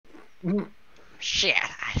Shit,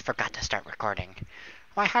 I forgot to start recording.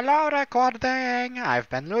 Why, hello, recording! I've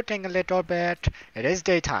been looting a little bit. It is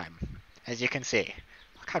daytime, as you can see.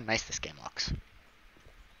 Look how nice this game looks.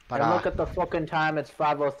 But, And look at the fucking time, it's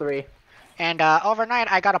 5:03. and,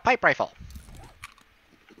 overnight I got a pipe rifle.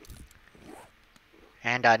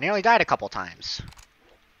 And, nearly died a couple times.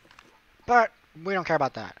 But, we don't care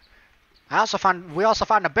about that. We also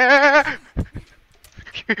found a bear!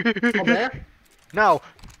 A bear? No.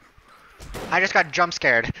 I just got jump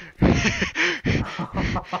scared.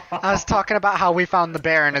 I was talking about how we found the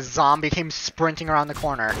bear and a zombie came sprinting around the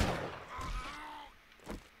corner.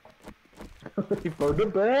 He found a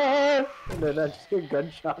bear! And then I just hear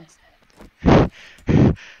gunshots. That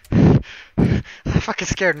fucking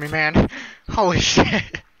scared me, man. Holy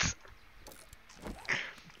shit.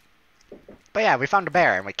 But yeah, we found a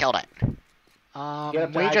bear and we killed it.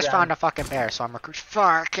 We just found a fucking bear, so I'm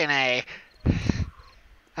fucking A.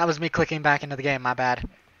 That was me clicking back into the game, my bad.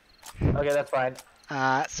 Okay, that's fine.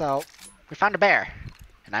 So, we found a bear.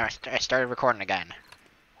 And I started recording again.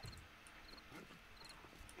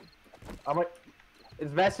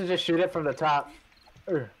 It's best to just shoot it from the top.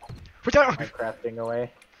 I'm crafting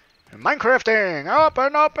away. Minecrafting!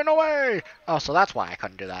 Up and away! Oh, so that's why I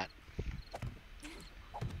couldn't do that.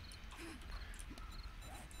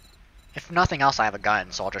 If nothing else, I have a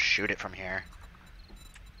gun, so I'll just shoot it from here.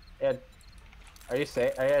 Yeah. Are you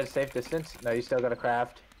safe? Are you at a safe distance? No, you still gotta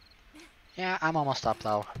craft. Yeah, I'm almost up,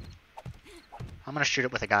 though. I'm gonna shoot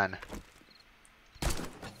it with a gun.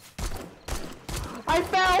 I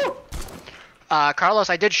fell! Carlos,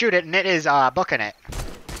 I did shoot it, and it is, booking it.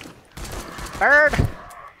 Bird!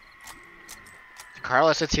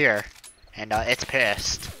 Carlos, it's here. And, it's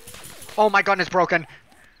pissed. Oh, my gun is broken!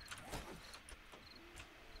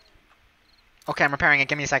 Okay, I'm repairing it.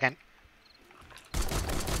 Give me a second.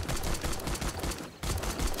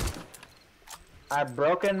 I've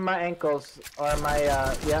broken my ankles. Or my,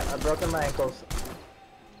 yeah, I've broken my ankles.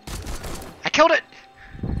 I killed it!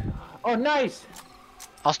 Oh, nice!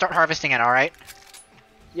 I'll start harvesting it, alright?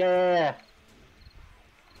 Yeah.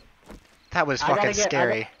 That was fucking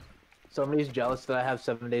scary. Somebody's jealous that I have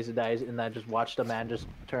 7 days to die, and I just watched a man just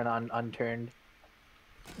turn on unturned.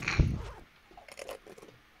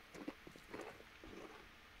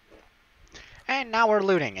 And now we're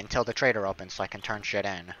looting until the trader opens so I can turn shit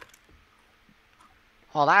in.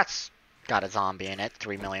 Well, that's got a zombie in it,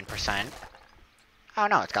 3,000,000%. Oh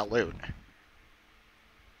no, it's got loot.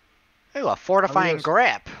 Ooh, a fortifying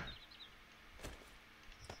grip.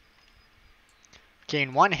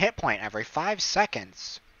 Gain 1 hit point every 5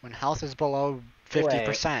 seconds when health is below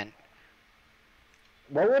 50%. Wait.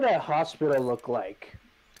 What would a hospital look like?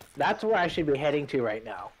 That's where I should be heading to right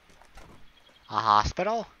now. A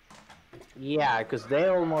hospital? Yeah, because they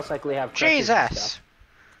will most likely have crutches and Jesus! stuff.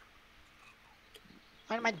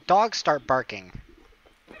 Why did my dog start barking?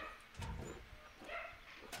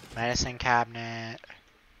 Medicine cabinet.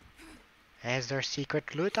 Is there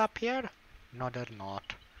secret loot up here? No, there's not.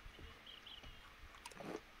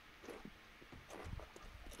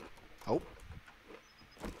 Oh.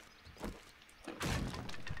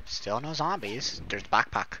 Still no zombies. There's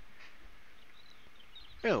backpack.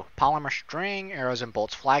 Ooh, polymer string, arrows and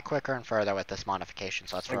bolts fly quicker and further with this modification,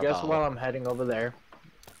 so that's for I guess while I'm heading over there,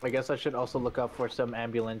 I guess I should also look out for some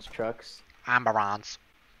ambulance trucks. Ambulance.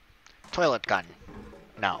 Toilet gun.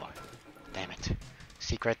 No. Damn it.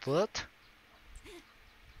 Secret loot?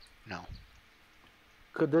 No.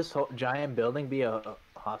 Could this giant building be a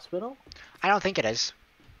hospital? I don't think it is.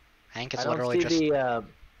 I think it's literally just the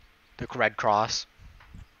Red Cross.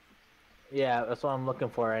 Yeah, that's what I'm looking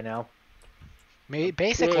for right now. Maybe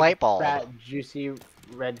basic light bulb. Fat, juicy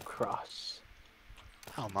Red Cross.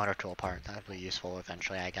 Oh, motor tool part. That'd be useful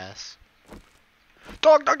eventually, I guess.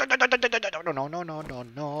 Dog, dog, dog, dog, dog, dog, dog, dog, no, no, no, no,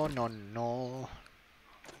 no, no, no.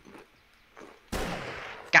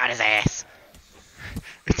 Got his ass.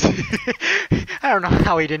 I don't know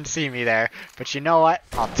how he didn't see me there, but you know what?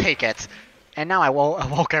 I'll take it. And now I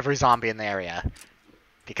woke every zombie in the area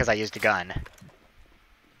because I used a gun.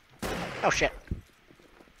 Oh shit.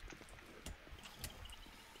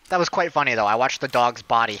 That was quite funny though. I watched the dog's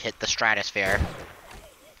body hit the stratosphere.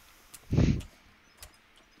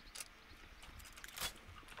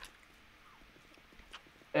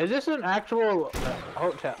 Is this an actual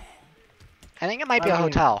hotel? I think it might be a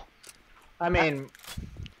hotel. I mean,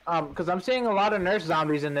 because I'm seeing a lot of nurse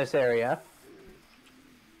zombies in this area.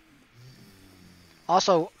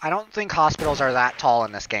 Also, I don't think hospitals are that tall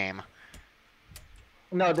in this game.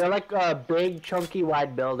 No, they're like a big, chunky,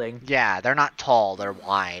 wide building. Yeah, they're not tall, they're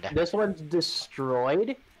wide. This one's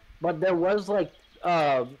destroyed, but there was like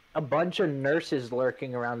a bunch of nurses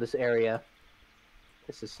lurking around this area.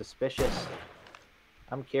 This is suspicious.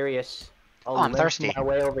 I'm curious. I'll Oh, I'm limp thirsty. my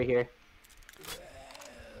way over here.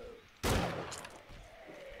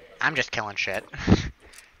 I'm just killing shit.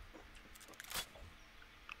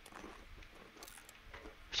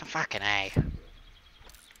 So fucking A.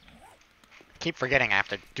 Keep forgetting I have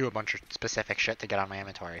to do a bunch of specific shit to get on my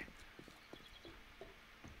inventory.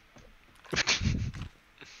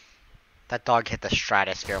 That dog hit the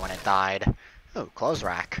stratosphere when it died. Oh, clothes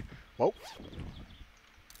rack. Whoa.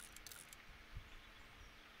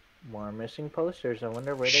 More missing posters. I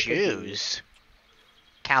wonder where they could be. Shoes.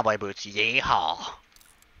 Cowboy boots. Yeehaw.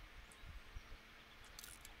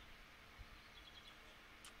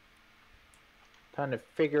 Trying to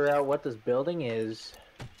figure out what this building is.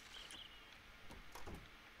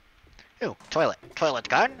 Ooh, toilet. Toilet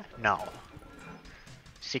gun? No.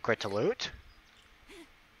 Secret to loot?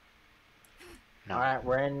 No.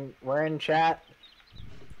 Alright, we're in chat.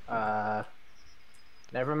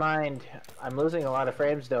 Never mind. I'm losing a lot of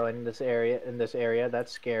frames though in this area.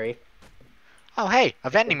 That's scary. Oh, hey, a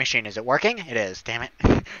vending machine. Is it working? It is. Damn it.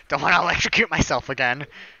 Don't want to electrocute myself again.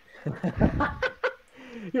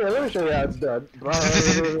 Yeah, let me show you how it's done.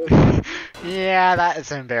 Yeah, that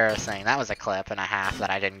is embarrassing. That was a clip and a half that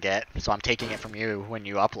I didn't get, so I'm taking it from you when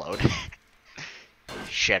you upload.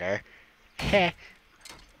 Shitter. Heh.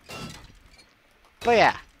 But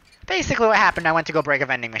yeah, basically what happened, I went to go break a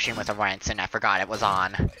vending machine with a wrench and I forgot it was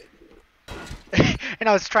on. And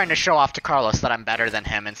I was trying to show off to Carlos that I'm better than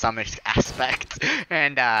him in some aspect.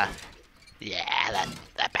 And, yeah,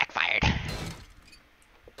 that backfired.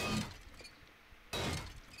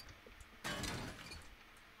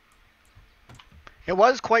 It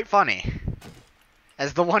was quite funny.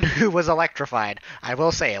 As the one who was electrified, I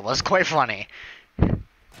will say it was quite funny.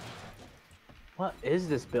 What is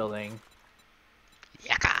this building?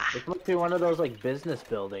 Yucca. It looks like one of those like business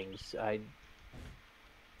buildings. I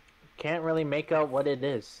can't really make out what it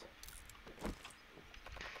is.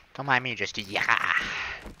 Don't mind me, just yucca.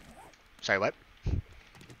 Sorry, what?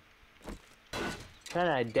 Trying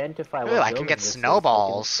to identify what Ooh, I can building get this is so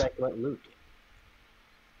snowballs. I can inspect what loot.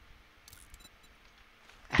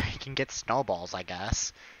 I can get snowballs, I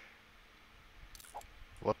guess.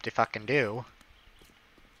 Whoop-de-fucking-do.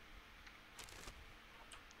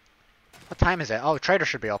 What time is it? Oh, trader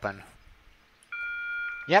should be open.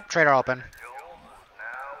 Yep, trader open.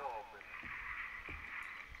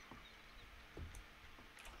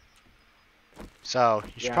 So,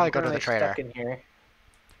 you should probably go to the trader. Stuck in here.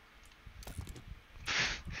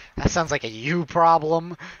 That sounds like a you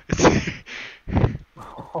problem.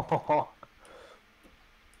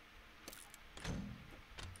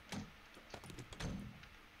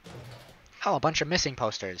 Oh, a bunch of missing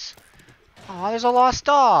posters. Oh, there's a lost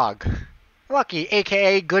dog. Lucky,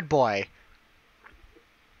 aka Good Boy.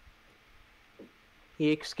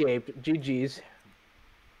 He escaped. GG's.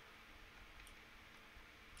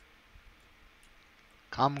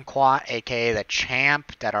 Kumquat, aka the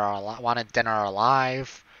Champ, wanted dinner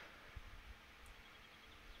alive.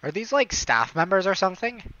 Are these like staff members or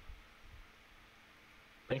something?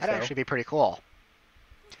 That'd actually be pretty cool.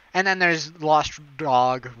 And then there's Lost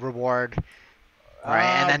Dog Reward. Right,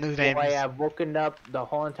 and then the names. Boy, I've woken up the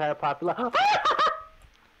whole entire population.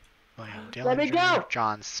 William Let me Dillinger, go!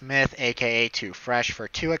 John Smith, aka Too Fresh, for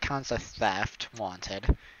 2 accounts of theft.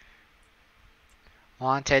 Wanted.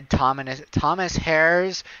 Wanted Thomas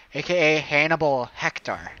Hares, aka Hannibal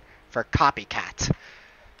Hector, for copycat.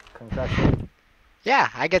 Concussion. Yeah,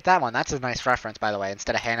 I get that one. That's a nice reference, by the way.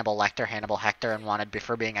 Instead of Hannibal Lecter, Hannibal Hector, and wanted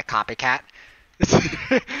for being a copycat.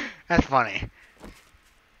 That's funny.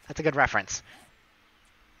 That's a good reference.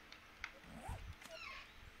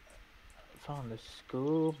 Found the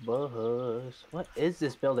school bus. What is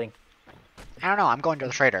this building? I don't know. I'm going to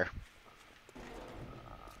the trader.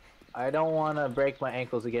 I don't want to break my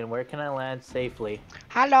ankles again. Where can I land safely?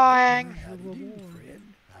 Hello.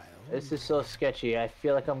 This is so sketchy. I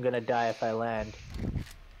feel like I'm gonna die if I land.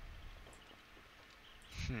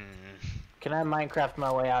 Can I Minecraft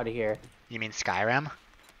my way out of here? You mean Skyrim?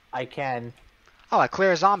 I can. Oh, a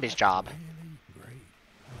clear zombies job.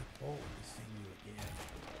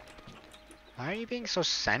 Why are you being so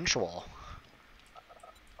sensual?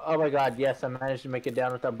 Oh my god, yes, I managed to make it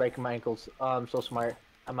down without breaking my ankles. Oh, I'm so smart.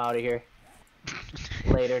 I'm out of here.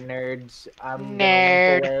 Later, nerds. I'm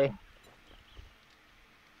Nerd. gonna limp away.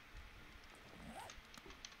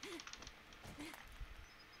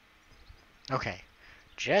 Okay.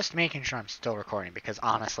 Just making sure I'm still recording, because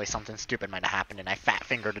honestly something stupid might have happened and I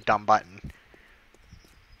fat-fingered a dumb button.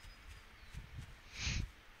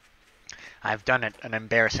 I've done it an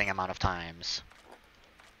embarrassing amount of times.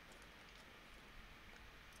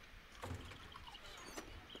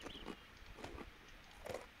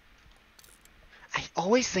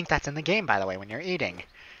 always think that's in the game, by the way, when you're eating.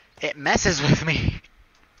 It messes with me.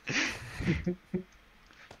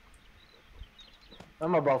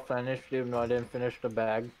 I'm about finished, even though I didn't finish the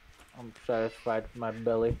bag. I'm satisfied with my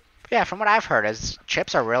belly. Yeah, from what I've heard, is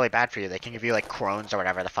chips are really bad for you. They can give you, like, Crohn's or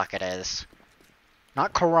whatever the fuck it is.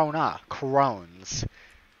 Not Corona, Crohn's.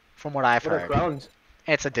 From what I've What are heard. Crohn's?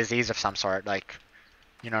 It's a disease of some sort, like,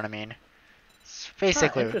 you know what I mean? It's Huh,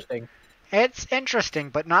 basically, interesting. it's interesting,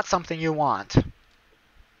 but not something you want.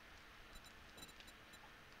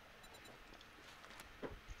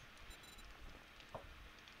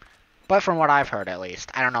 But from what I've heard, at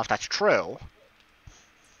least. I don't know if that's true.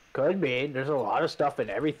 Could be. There's a lot of stuff in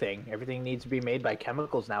everything. Everything needs to be made by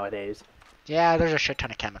chemicals nowadays. Yeah, there's a shit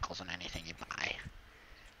ton of chemicals in anything you buy.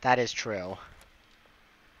 That is true.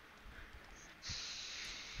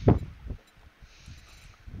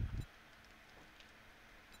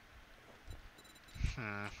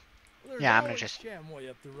 Yeah, I'm gonna just... Shamway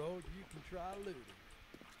up the road. You can try looting.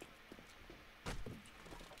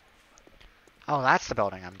 Oh, that's the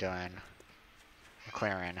building I'm doing. I'm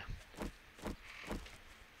clearing.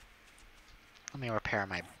 Let me repair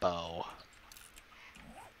my bow.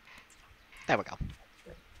 There we go.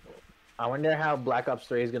 I wonder how Black Ops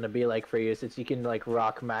 3 is gonna be like for you, since you can like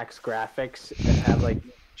rock max graphics and have like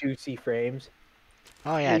juicy frames.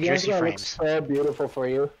 Oh yeah, The game's juicy gonna frames. look so beautiful for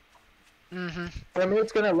you. Mm-hmm. For me,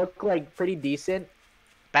 it's gonna look like pretty decent.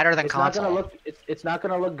 Better than It's console. not gonna look. It's not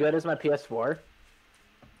gonna look good as my PS4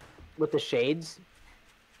 with the shades.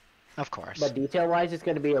 Of course. But detail-wise, it's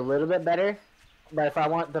gonna be a little bit better. But if I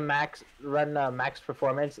want the max max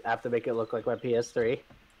performance, I have to make it look like my PS3.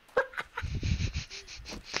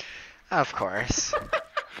 Of course.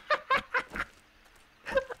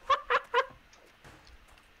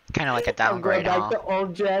 Kind of like a downgrade, I'm huh? going back to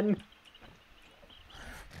old gen.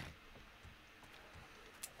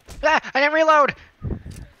 Ah! I didn't reload!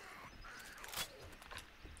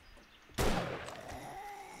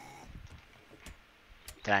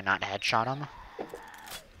 Did I not headshot him?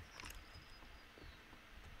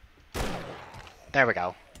 There we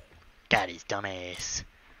go. God, he's dumbass.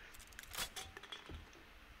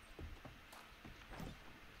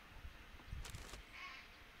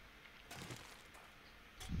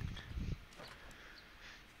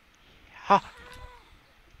 Huh.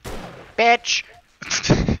 Bitch!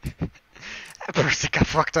 That person got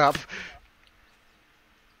fucked up.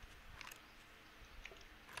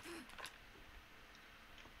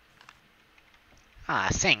 Ah,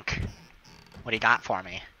 sink. What do you got for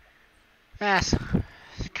me? Yes,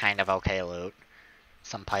 kind of okay loot.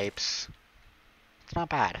 Some pipes. It's not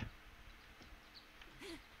bad.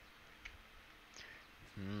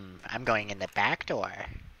 I'm going in the back door.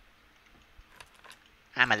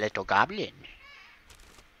 I'm a little goblin.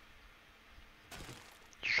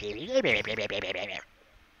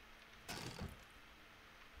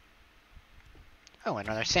 Oh,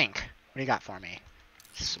 another sink. What do you got for me?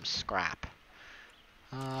 Some scrap.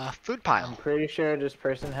 Food pile. I'm pretty sure this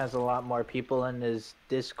person has a lot more people in his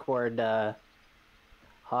Discord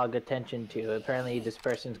hog attention to. Apparently this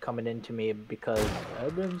person's coming into me because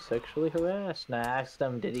I've been sexually harassed. And I asked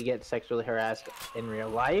him, did he get sexually harassed in real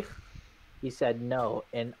life? He said no,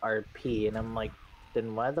 in RP. And I'm like,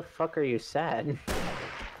 then why the fuck are you sad?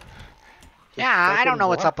 Yeah, I don't know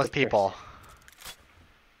what's block up with the person. people.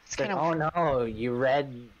 It's Like, kind of... oh no, you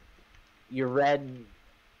read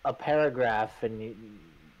a paragraph and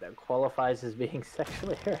that qualifies as being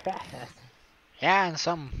sexually harassed. Yeah, in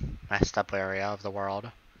some messed up area of the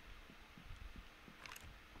world.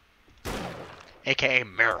 AKA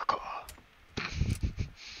America.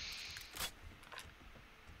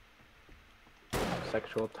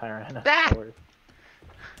 Sexual tyrant. Ah!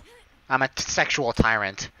 I'm a sexual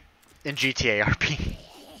tyrant in GTA RP.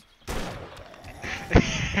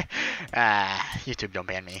 YouTube don't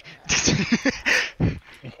ban me.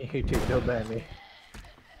 YouTube don't ban me.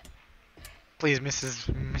 Please, Mrs.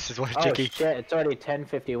 Oh Wojcicki. shit, it's already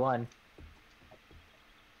 10:51.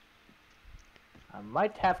 I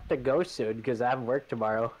might have to go soon because I have work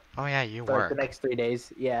tomorrow. Oh yeah, you For like work. the next 3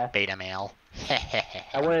 days, yeah. Beta male.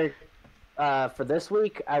 I work, for this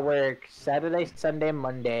week, I work Saturday, Sunday,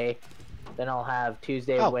 Monday. Then I'll have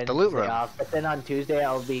Tuesday, Oh, the loot Wednesday room. off. But then on Tuesday,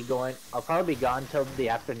 I'll probably be gone till the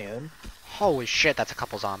afternoon Holy shit, that's a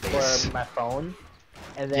couple zombies. for my phone.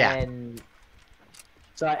 And Yeah. then,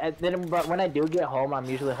 but when I do get home, I'm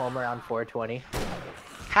usually home around 4:20.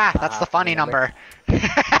 Ha, that's the funny whatever. number.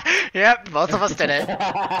 Yep, both of us did it.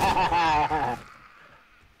 Haha,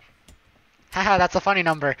 that's a funny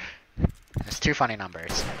number. There's two funny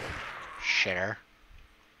numbers. Shitter.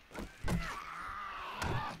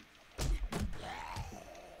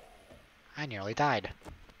 I nearly died.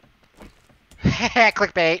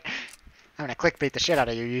 Clickbait! I'm gonna clickbait the shit out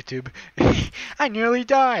of you, YouTube. I nearly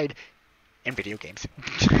died! In video games.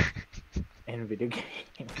 In video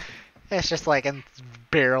games. It's just like, and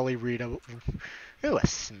barely readable. Ooh, a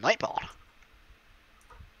sniper.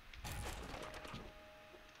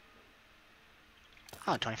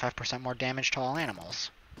 Oh, 25% more damage to all animals.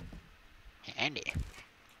 Handy.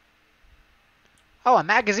 Oh, a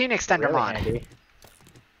magazine extender Really mod. handy.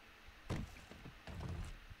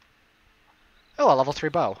 Oh, a level 3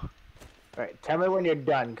 bow. Alright, tell me when you're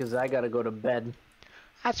done, because I gotta go to bed.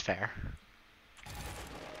 That's fair.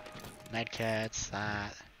 Medkits,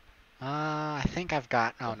 that. I think I've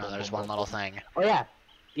got... Oh, no, there's one little thing. Oh yeah,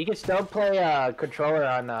 you can still play controller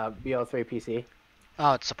on BO3 PC.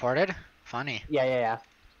 Oh, it's supported? Funny. Yeah.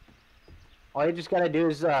 All you just gotta do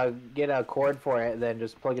is get a cord for it, then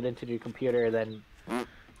just plug it into your computer, then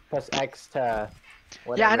press X to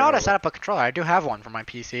whatever. Yeah, I know how to set up a controller. I do have one for my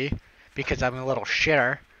PC, because I'm a little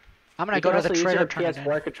shitter. I'm gonna go to the trader, turn it in. You can also use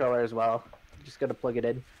your PS4 controller as well. You just gotta plug it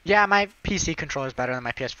in. Yeah, my PC controller is better than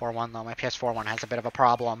my PS4 one, though. My PS4 one has a bit of a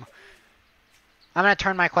problem. I'm gonna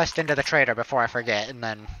turn my quest into the trader before I forget, and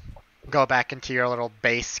then go back into your little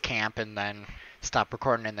base camp, and then stop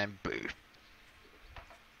recording, and then boo.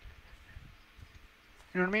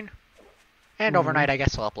 You know what I mean? And overnight, I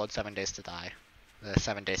guess I'll upload 7 Days to Die. The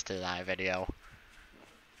 7 Days to Die video.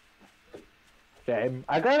 Okay,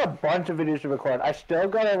 I got a bunch of videos to record. I still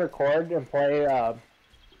gotta record and play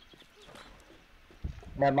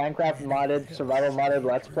my Minecraft modded, survival modded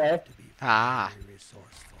Let's Play. Ah.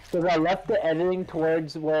 Because I left the editing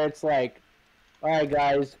towards where it's like, alright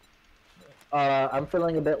guys, I'm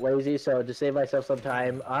feeling a bit lazy, so to save myself some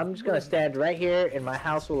time, I'm just gonna stand right here and my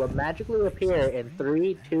house will magically appear in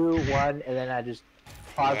 3, 2, 1, and then I just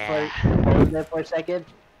pause there for a second,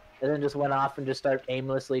 and then just went off and just start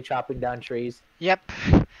aimlessly chopping down trees. Yep.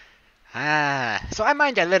 Ah. So I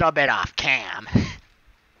mind a little bit off cam.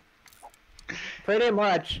 Pretty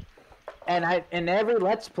much. And in every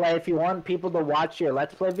Let's Play, if you want people to watch your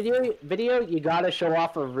Let's Play video, you gotta show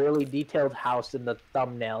off a really detailed house in the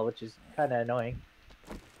thumbnail, which is kind of annoying.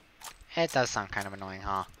 It does sound kind of annoying,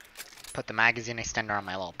 huh? Put the magazine extender on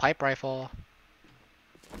my little pipe rifle.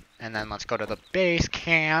 And then let's go to the base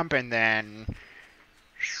camp, and then...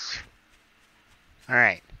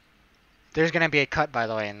 Alright. There's gonna be a cut, by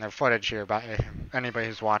the way, in the footage here by anybody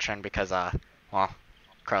who's watching, because, well...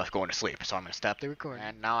 Carl's going to sleep, so I'm going to stop the recording.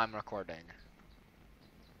 And now I'm recording.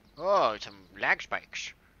 Oh, some lag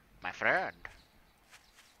spikes, my friend.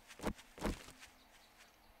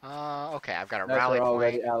 Okay, I've got a rally We're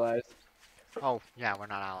already point. allies. Oh, yeah, we're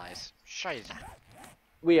not allies. Scheiße.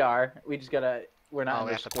 We are. We just gotta. We're not. Oh, in we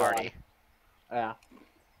the have to squad. party. Yeah.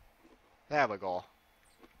 There we go.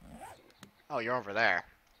 Oh, you're over there.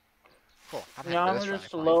 Cool. Yeah, I'm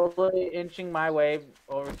just slowly inching my way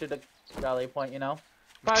over to the rally point. You know.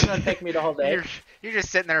 Probably gonna take me the whole day. You're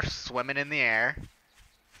just sitting there swimming in the air.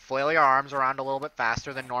 Flail your arms around a little bit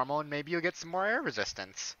faster than normal, and maybe you'll get some more air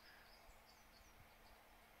resistance.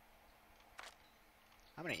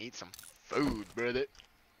 I'm gonna eat some food, brother.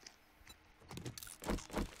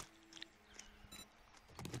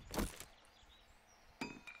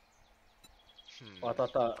 Well, I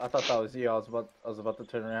thought that was you. I was about to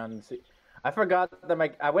turn around and see. I forgot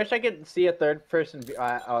that I wish I could see a third person view.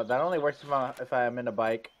 Oh, that only works if I'm in a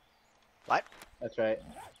bike. What? That's right.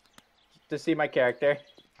 To see my character.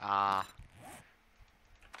 Ah.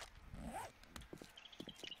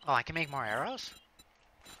 Oh, I can make more arrows?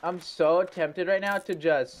 I'm so tempted right now to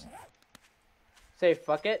just say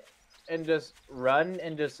fuck it and just run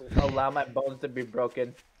and just allow my bones to be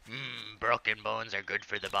broken. Broken bones are good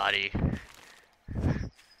for the body.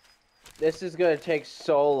 This is gonna take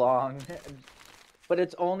so long, but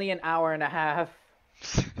it's only an hour and a half,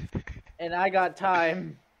 and I got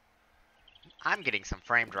time. I'm getting some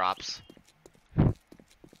frame drops.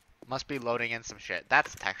 Must be loading in some shit.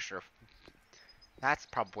 That's texture. That's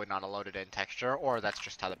probably not a loaded in texture, or that's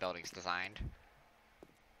just how the building's designed.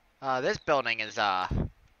 This building is,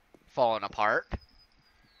 falling apart.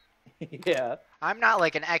 Yeah. I'm not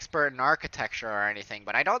like an expert in architecture or anything,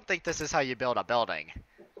 but I don't think this is how you build a building.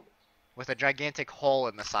 With a gigantic hole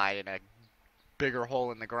in the side and a bigger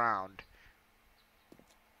hole in the ground.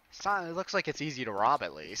 It looks like it's easy to rob,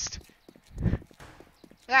 at least.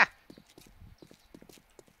 Yeah.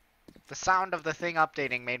 The sound of the thing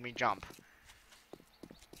updating made me jump.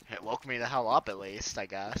 It woke me the hell up, at least, I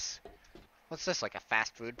guess. What's this, like a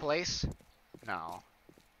fast food place? No.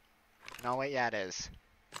 No, wait, yeah, it is.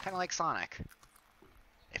 Kind of like Sonic.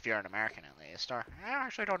 If you're an American, at least. Or, I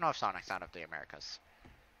actually don't know if Sonic's out of the Americas.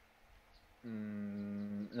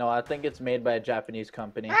 No, I think it's made by a Japanese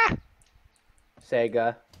company. Ah!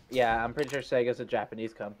 Sega. Yeah, I'm pretty sure Sega's a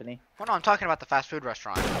Japanese company. Well, no, I'm talking about the fast food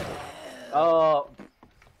restaurant. Oh,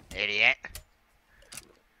 Idiot.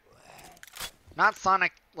 Not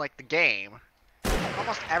Sonic, like the game.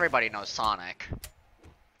 Almost everybody knows Sonic.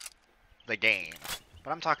 The game.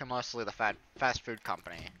 But I'm talking mostly the fast food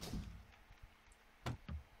company.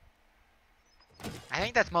 I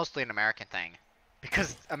think that's mostly an American thing.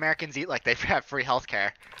 Because Americans eat like they have free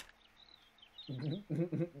healthcare.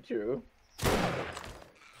 true.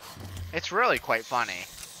 It's really quite funny.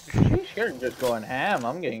 You're just going ham.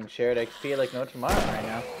 I'm getting shared XP like no tomorrow right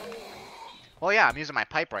now. Well, yeah, I'm using my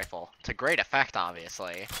pipe rifle. To great effect,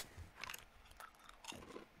 obviously.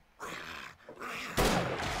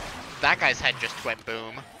 That guy's head just went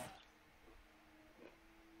boom.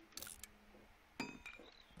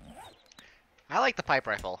 I like the pipe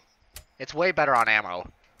rifle. It's way better on ammo.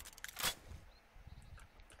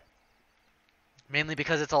 Mainly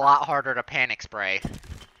because it's a lot harder to panic spray.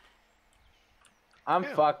 I'm Ew.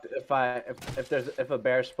 fucked if a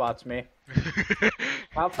bear spots me.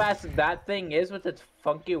 How fast that thing is with its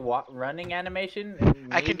funky running animation.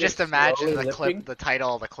 and I can me just imagine slowly the clip, lifting. the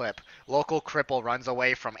title of the clip. Local cripple runs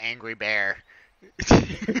away from angry bear.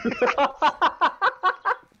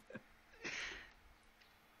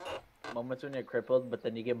 Moments when you're crippled, but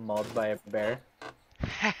then you get mauled by a bear.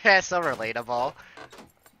 So relatable.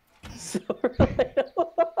 So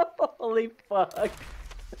relatable. Holy fuck.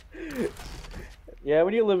 Yeah,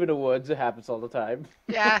 when you live in the woods, it happens all the time.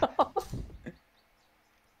 Yeah.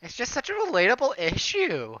 It's just such a relatable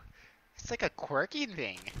issue. It's like a quirky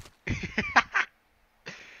thing.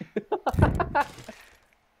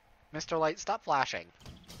 Mr. Light, stop flashing.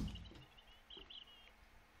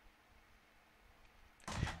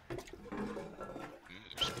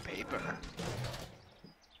 Some paper.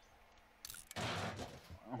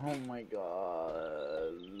 Oh my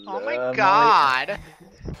god. Oh my god!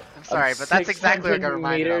 I'm sorry, but that's exactly what got 600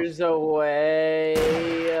 reminded of. meters away.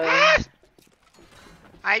 Ah!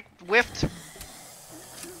 I whiffed.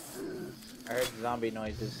 I heard zombie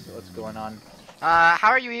noises. What's going on? How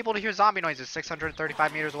are you able to hear zombie noises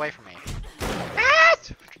 635 meters away from me? Ah!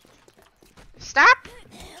 Stop!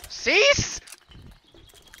 Cease!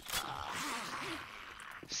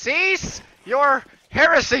 Cease your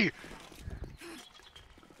heresy!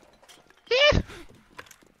 Yeah.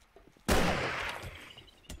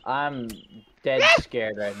 I'm dead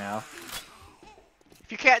scared right now.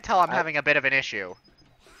 If you can't tell, I'm having a bit of an issue.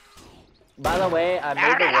 By the way, I No,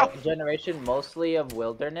 made no, the no. generation mostly of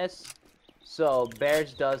wilderness, so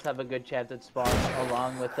bears does have a good chance at spawn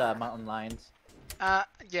along with mountain lions.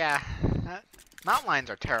 Yeah. Mountain lions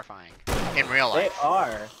are terrifying. In real They life.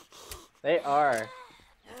 are. They are.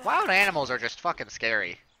 Wild animals are just fucking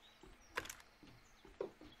scary.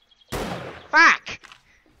 Fuck!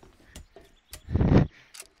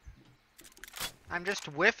 I'm just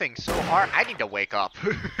whiffing so hard. I need to wake up.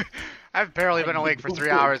 I've barely been awake for 3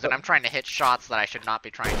 hours and I'm trying to hit shots that I should not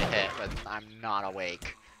be trying to hit, but I'm not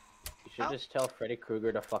awake. You should just tell Freddy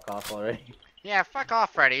Krueger to fuck off already. Yeah, fuck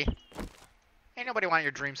off, Freddy. Ain't nobody want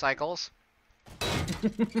your dream cycles.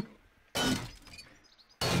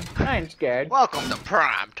 I'm scared. Welcome to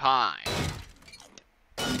prime time.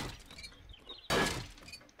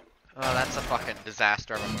 Oh, that's a fucking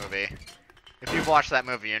disaster of a movie. If you've watched that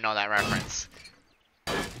movie, you know that reference.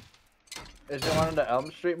 Is it one of the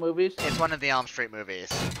Elm Street movies? It's one of the Elm Street movies.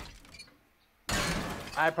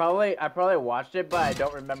 I probably watched it, but I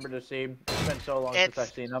don't remember the scene. It's been so long since I've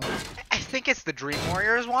seen them. I think it's the Dream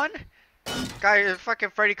Warriors one. Guy, fucking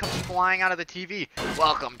Freddy comes flying out of the TV.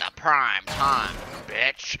 Welcome to prime time,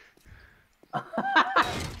 bitch.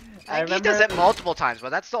 I think he does it multiple times, but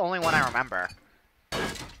that's the only one I remember.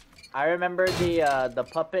 I remember the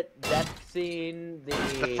puppet death scene.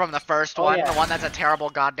 From the first one, yeah. the one that's a terrible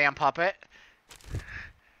goddamn puppet.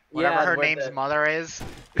 Whatever Yeah, her with name's the- mother is.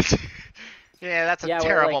 Yeah, that's a Yeah, where,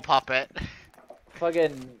 terrible like- puppet.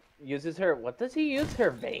 Fucking uses her. What does he use?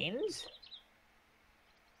 Her veins?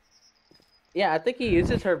 Yeah, I think he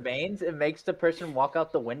uses her veins and makes the person walk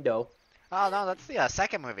out the window. Oh no, that's the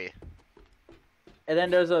second movie. And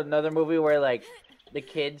then there's another movie where like the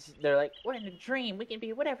kids, they're like, "We're in a dream. We can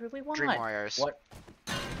be whatever we want." Dream Warriors. What?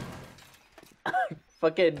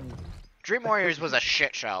 Fucking Dream Warriors was a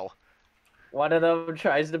shit show. one of them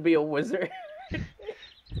tries to be a wizard.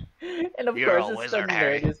 And of You're a course, it's wizard, the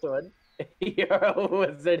Harry. nerdiest one. You're a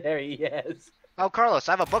wizard, Harry. Yes. Oh, Carlos,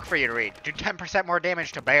 I have a book for you to read. Do 10% more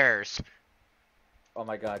damage to bears. Oh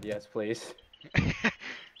my god, yes, please.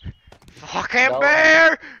 Fucking No.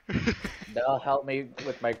 bear! That'll help me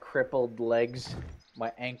with my crippled legs.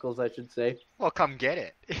 My ankles, I should say. Well, come get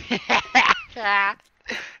it.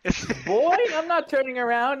 Boy, I'm not turning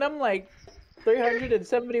around. I'm like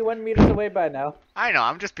 371 meters away by now. I know,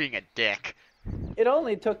 I'm just being a dick. It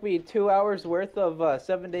only took me 2 hours worth of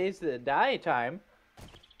 7 days to die time.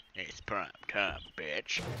 It's prime time,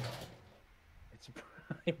 bitch. It's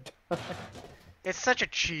prime time. It's such a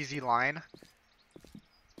cheesy line.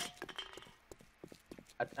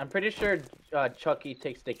 I'm pretty sure Chucky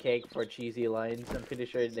takes the cake for cheesy lines. I'm pretty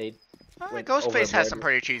sure they. Went Ghostface has some overboard.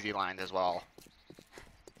 pretty cheesy lines as well.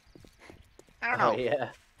 I don't Oh know. yeah.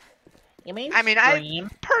 You mean I mean,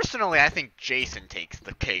 Scream? personally, I think Jason takes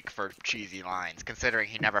the cake for cheesy lines, considering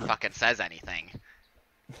he never fucking says anything.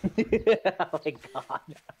 Oh my god.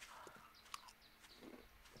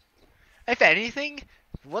 If anything,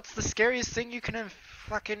 what's the scariest thing you can have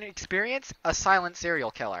fucking experience? A silent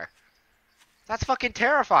serial killer. That's fucking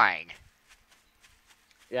terrifying.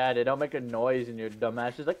 Yeah, they don't make a noise and your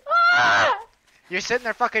dumbass is like, ah! You're sitting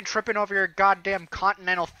there fucking tripping over your goddamn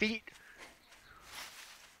continental feet.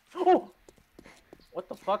 Oh! What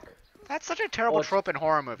the fuck? That's such a terrible Oh, trope in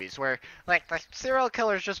horror movies, where like the serial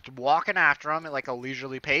killer's just walking after him at like a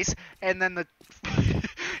leisurely pace, and then the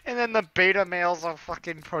and then the beta males of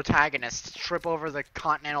fucking protagonists trip over the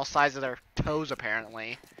continental size of their toes,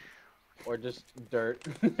 apparently. Or just dirt.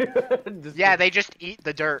 Yeah, they just eat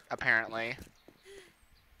the dirt, apparently.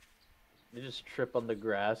 They just trip on the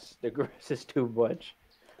grass. The grass is too much.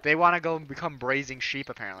 They want to go and become grazing sheep,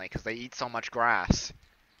 apparently, because they eat so much grass.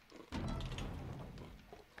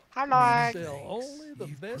 Hello. Sell only the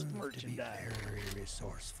You've best proved to be merchandise. very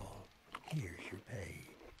resourceful. Here's your pay.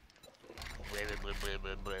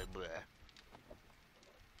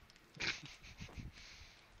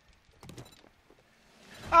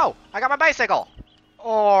 Oh, I got my bicycle!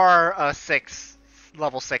 Or a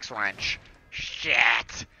level 6 wrench.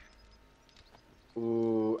 Shit.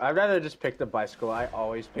 Ooh, I'd rather just pick the bicycle. I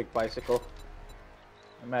always pick bicycle.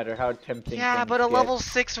 No matter how tempting Yeah, things but a get. level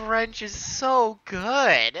 6 wrench is so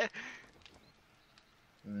good.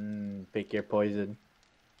 Pick your poison.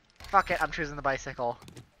 Fuck it, I'm choosing the bicycle.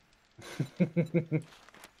 You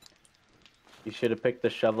should have picked the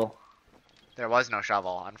shovel. There was no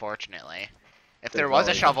shovel, unfortunately. If there There's was a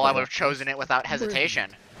always a shovel, I shovel. would have chosen it without hesitation.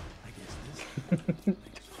 I guess this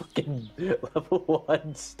Fucking level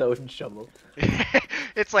 1 stone shovel.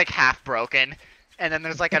 It's like half broken. And then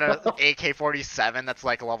there's like an AK-47 that's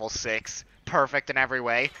like level 6. Perfect in every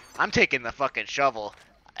way. I'm taking the fucking shovel.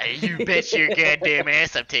 You bet your goddamn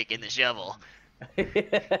ass I'm taking the shovel.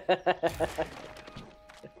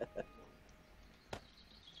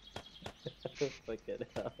 Fucking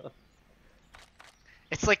hell.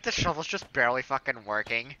 It's like the shovel's just barely fucking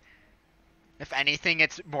working. If anything,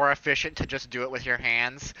 it's more efficient to just do it with your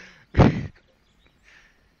hands.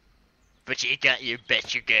 But you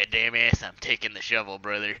bet your goddamn ass I'm taking the shovel,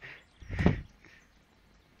 brother.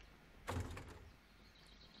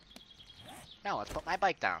 Now let's put my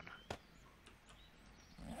bike down.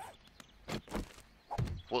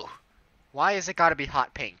 Whoa. Why is it gotta be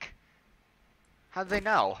hot pink? How'd they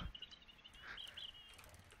know?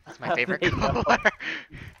 That's my How'd favorite they know? color.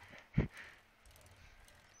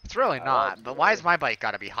 It's really I not, love but why is blue. my bike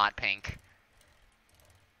gotta be hot pink?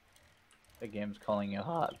 The game's calling you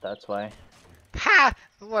hot, that's why. Ha!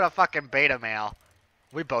 What a fucking beta male.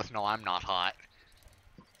 We both know I'm not hot.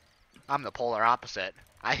 I'm the polar opposite.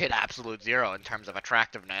 I hit absolute 0 in terms of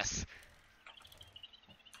attractiveness.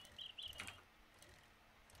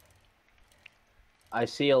 I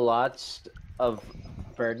see a lot of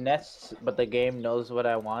bird nests, but the game knows what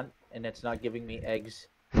I want, and it's not giving me eggs.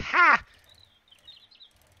 Ha!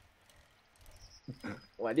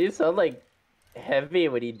 Why do you sound like heavy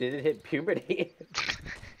when he didn't hit puberty?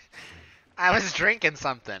 I was drinking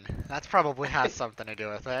something. That's probably has something to do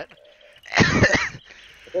with it.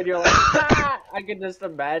 And you're like, ah! I can just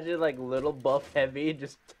imagine like little buff heavy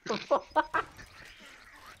just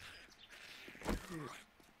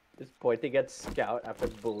just pointing at Scout after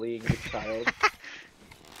bullying the child.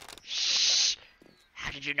 Shh!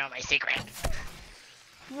 How did you know my secret?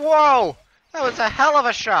 Whoa! That was a hell of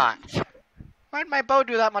a shot! Why'd my bow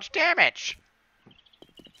do that much damage?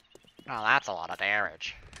 Oh, that's a lot of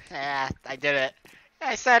damage. Yeah, I did it.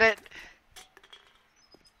 I said it.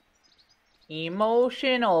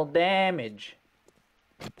 Emotional damage.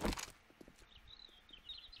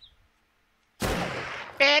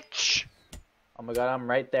 Bitch! Oh my god, I'm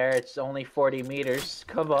right there. It's only 40 meters.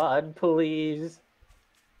 Come on, please.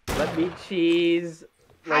 Let me cheese.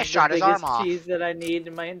 I shot his arm biggest off. cheese that I need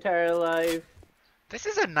in my entire life. This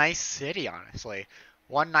is a nice city, honestly.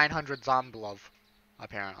 1/900 Zomblov,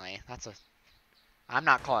 apparently. That's a... I'm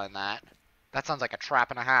not calling that. That sounds like a trap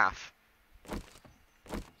and a half.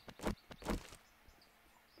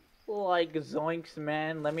 Like zoinks,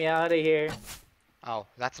 man. Let me out of here. Oh,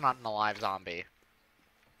 that's not an alive zombie.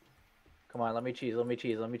 Come on, let me cheese, let me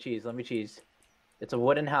cheese, let me cheese, let me cheese. It's a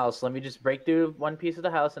wooden house. Let me just break through one piece of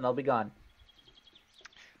the house and I'll be gone.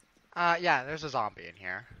 Yeah, there's a zombie in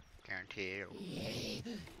here. Guarantee you.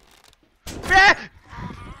 Ah!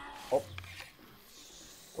 Oh.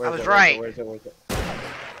 I was Where's right. Where's it?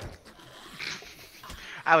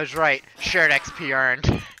 I was right. Shared XP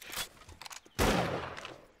earned.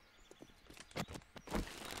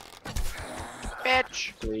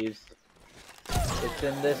 Bitch! Please. It's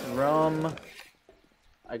in this room.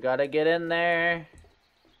 I gotta get in there.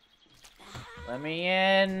 Let me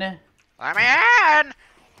in. Let me in!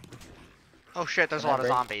 Oh shit, there's Can a I lot of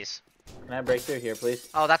break- zombies. Can I break through here, please?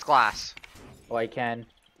 Oh, that's glass. Oh, I can.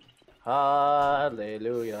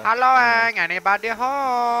 Hallelujah. Helloing! Anybody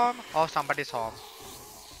home? Oh, somebody's home.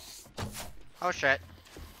 Oh shit.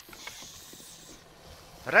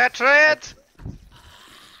 Retreat!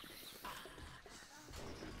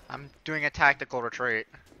 I'm doing a tactical retreat.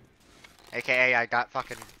 AKA, I got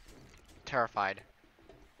fucking terrified.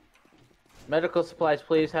 Medical supplies,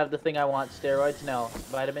 please. Have the thing I want. Steroids, no.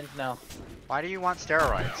 Vitamins, no. Why do you want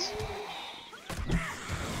steroids?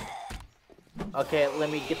 Okay, let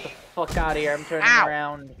me get the fuck out of here. I'm turning Ow.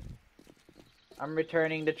 around. I'm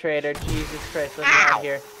returning to trader. Jesus Christ, let me Ow. out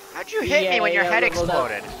here. How'd you hit me when your Yeah, head leveled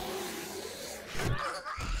up. exploded?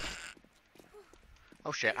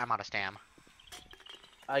 Oh shit, I'm out of stam.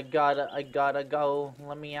 I gotta go.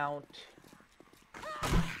 Let me out.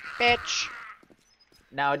 Bitch!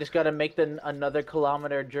 Now I just gotta make another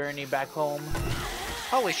kilometer journey back home.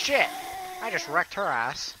 Holy shit! I just wrecked her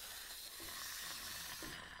ass.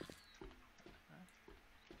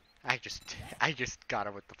 I just got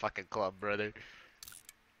her with the fucking club, brother.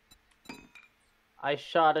 I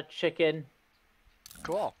shot a chicken.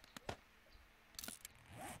 Cool.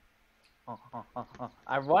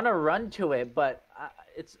 I want to run to it, but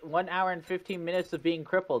it's 1 hour and 15 minutes of being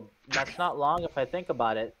crippled. That's not long if I think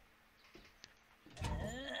about it.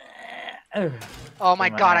 Oh my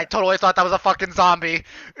god, I totally thought that was a fucking zombie.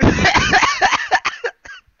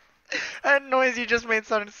 That noise you just made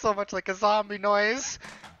sounded so much like a zombie noise.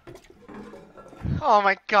 Oh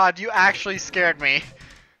my god, you actually scared me.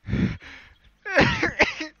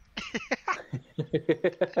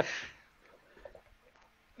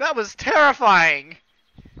 That was terrifying.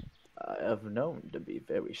 I have known to be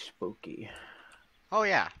very spooky. Oh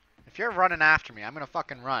yeah, if you're running after me, I'm gonna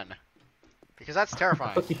fucking run. Because that's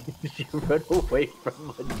terrifying. You run away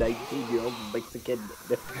from a 19-year-old Mexican.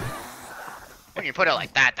 When you put it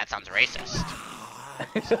like that, that sounds racist.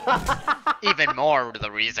 Even more to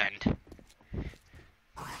the reason.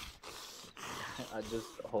 I just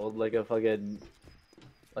hold like a fucking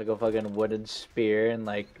wooden spear and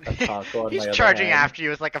like a taco on He's my other charging hand. after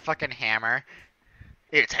you with like a fucking hammer.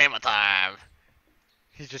 It's hammer time.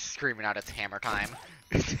 He's just screaming out, it's hammer time.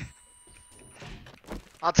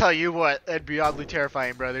 I'll tell you what, that'd be oddly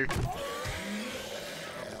terrifying, brother.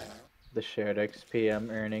 The shared XP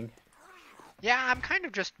I'm earning. Yeah, I'm kind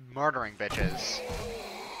of just murdering bitches.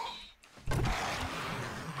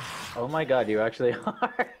 Oh my god, you actually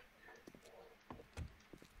are.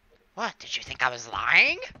 What, did you think I was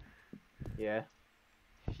lying? Yeah.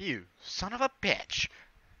 You son of a bitch.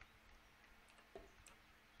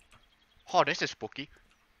 Oh, this is spooky.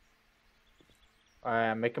 Alright,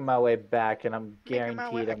 I'm making my way back and I'm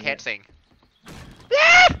guaranteed I can't sing.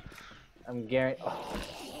 I'm guaranteed.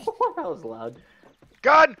 Oh, that was loud.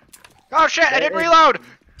 Gun! Oh shit, I There didn't is- reload!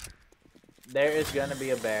 There is gonna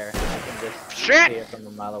be a bear. I can just Shit! see it from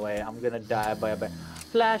a mile away. I'm gonna die by a bear.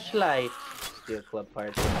 Flashlight! Steel club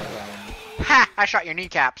parts. Ha! I shot your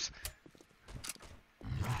kneecaps.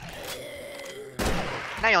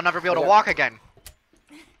 Now you'll never be able to walk again.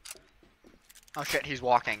 Oh shit, he's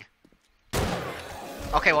walking.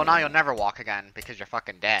 Okay, well now you'll never walk again because you're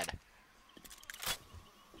fucking dead.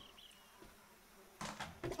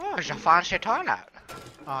 Oh, there's a fancy toilet.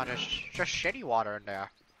 Oh, there's just shitty water in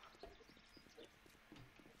there.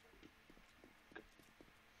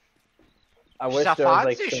 I wish It's a there was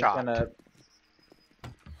like fancy some shop. kind of.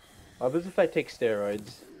 What happens if I take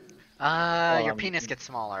steroids? Your penis gets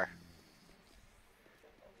smaller.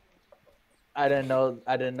 I didn't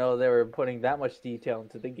know they were putting that much detail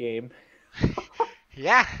into the game.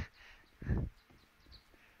 Yeah.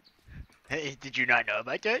 Hey, did you not know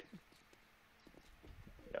about that?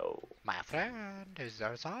 No. My friend, is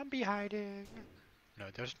there a zombie hiding? No,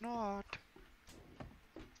 there's not.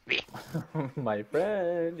 My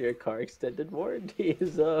friend, your car extended warranty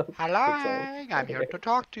is up. Hello, It's all I'm here to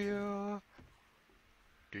talk to you.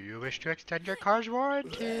 Do you wish to extend your car's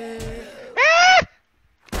warranty? Ah!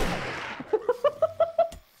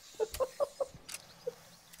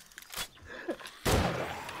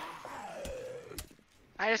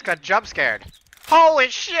 I just got jump scared. Holy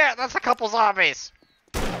shit, that's a couple zombies.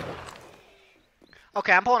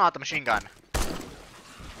 Okay, I'm pulling out the machine gun.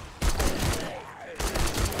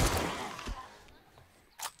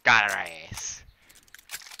 Got it, Rice.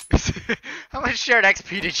 How much shared XP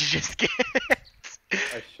did you just get?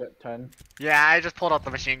 A shit ton. Yeah, I just pulled out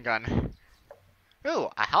the machine gun. Ooh,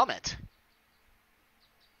 a helmet.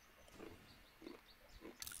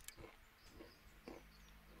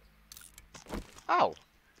 Oh.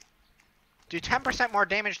 Do 10% more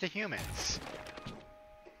damage to humans.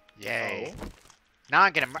 Yay. Oh. Now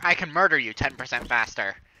I can murder you 10%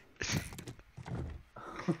 faster.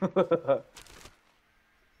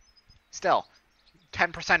 Still,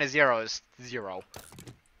 10% of 0 is 0.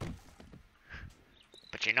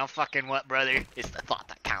 But you know fucking what, brother? It's the thought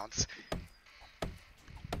that counts.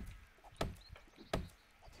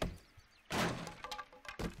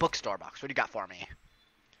 Bookstore box, what do you got for me?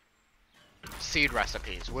 Seed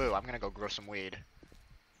recipes. Woo, I'm gonna go grow some weed.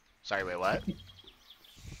 Sorry, wait, what?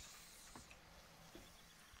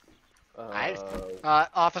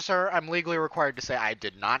 Officer, I'm legally required to say I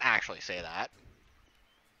did not actually say that.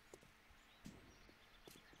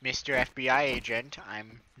 Mr. FBI agent,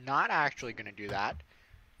 I'm not actually gonna do that.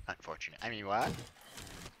 Unfortunate. I mean, what?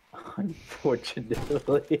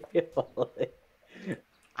 Unfortunately.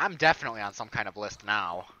 I'm definitely on some kind of list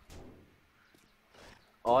now.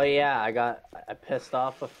 Oh yeah, I pissed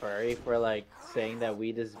off a furry for like saying that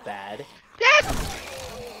weed is bad.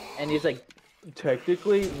 Yes! And he's like,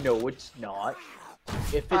 technically, no, it's not.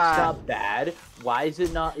 If it's not bad, why is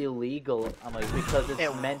it not illegal? I'm like, because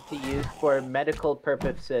it's meant to use for medical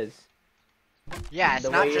purposes. Yeah, it's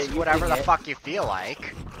The not way just you're whatever the using it- fuck you feel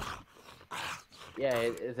like. Yeah,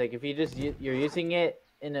 it's like if you just you're using it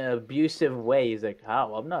in an abusive way. He's like,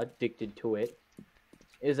 how? I'm not addicted to it.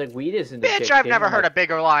 It's like weed isn't addicting. Bitch, I've never I'm heard like, a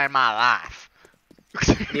bigger lie in my life.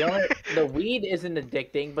 the weed isn't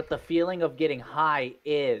addicting, but the feeling of getting high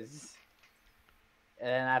is. And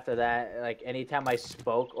then after that, like anytime I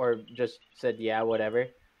spoke or just said yeah, whatever,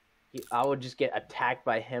 I would just get attacked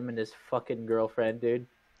by him and his fucking girlfriend, dude.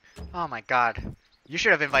 Oh my god. You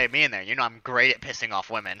should have invited me in there. You know I'm great at pissing off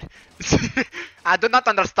women. I do not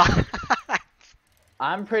understand.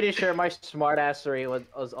 I'm pretty sure my smartassery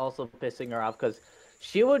was also pissing her off because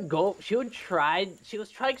she was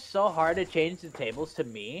trying so hard to change the tables to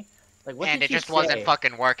me. Like, what And did it she just say? wasn't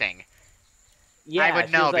fucking working. Yeah, I would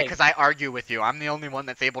she know was like, because I argue with you. I'm the only one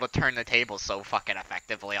that's able to turn the tables so fucking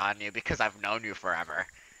effectively on you because I've known you forever.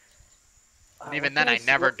 And even what then, I did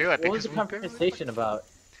never do it What was because the conversation about?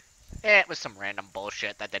 it was some random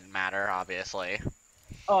bullshit that didn't matter, obviously.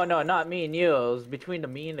 Oh no, not me and you. It was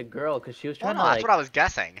between me and the girl because she was Well, trying no, to that's like. what I was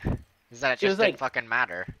guessing. Is that it She just was didn't like- fucking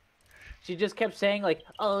matter. She just kept saying like,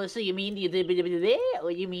 "Oh, so you mean you did blah, blah, blah,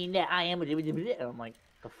 or you mean that I am?" Blah, blah, blah. And I'm like,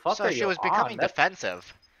 "The fuck So are she you was on?" becoming That's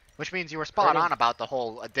defensive, which means you were spot Pretty- on about the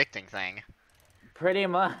whole addicting thing. pretty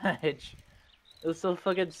much. It was so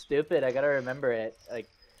fucking stupid. I gotta remember it.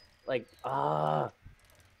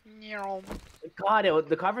 God,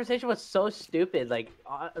 the conversation was so stupid. Like,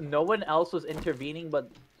 no one else was intervening, but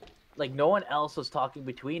like no one else was talking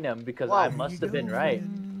between them because I Whoa. must have been right.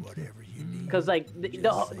 Whatever you need. Because like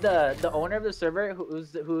the owner of the server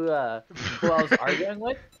who I was arguing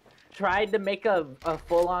with tried to make a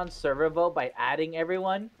full on server vote by adding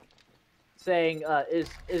everyone, saying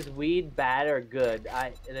is weed bad or good?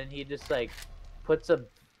 And then he just like puts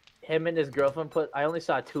him and his girlfriend put. I only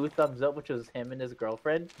saw 2 thumbs up, which was him and his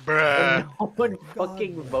girlfriend, Bruh. and no one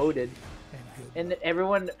fucking voted. And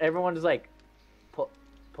everyone's like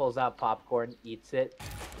pulls out popcorn, eats it,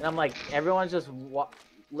 and I'm like, everyone's just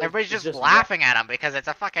Everybody's just laughing at him because it's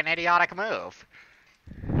a fucking idiotic move.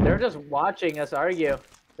 They're just watching us argue.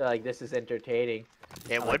 They're like, this is entertaining.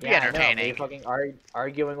 It I'm would like, be yeah, I know, entertaining. you're fucking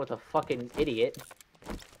arguing with a fucking idiot.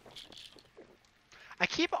 I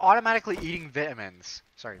keep automatically eating vitamins.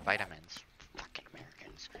 Sorry, vitamins. Fucking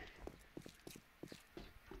Americans.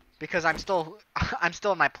 Because I'm still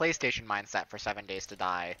in my PlayStation mindset for 7 Days to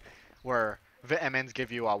Die, where vitamins give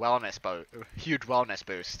you a huge wellness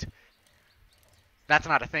boost. That's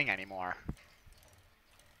not a thing anymore.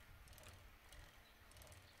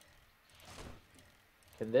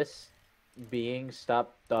 Can this being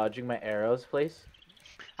stop dodging my arrows, please?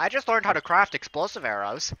 I just learned how to craft explosive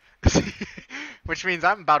arrows, which means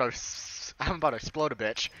I'm about to explode a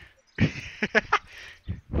bitch.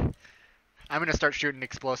 I'm gonna start shooting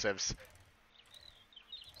explosives.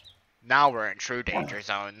 Now we're in true danger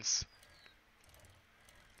zones.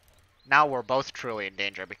 Now we're both truly in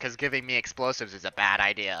danger because giving me explosives is a bad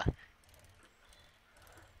idea.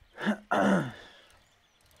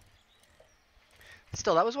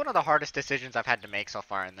 Still, that was one of the hardest decisions I've had to make so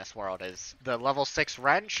far in this world, is the level 6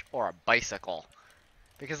 wrench or a bicycle.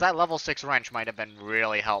 Because that level 6 wrench might have been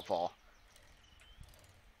really helpful.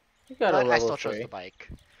 You got a But I level still chose 3. the bike.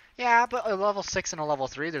 Yeah, but a level 6 and a level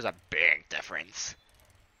 3, there's a big difference.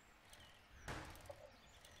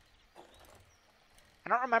 I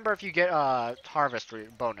don't remember if you get a harvest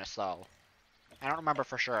bonus, though. I don't remember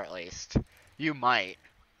for sure, at least. You might.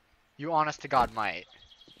 You honest to God might.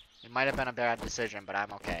 It might have been a bad decision, but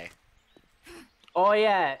I'm okay. Oh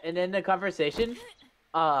yeah, and in the conversation,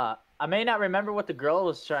 I may not remember what the girl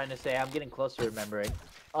was trying to say. I'm getting close to remembering.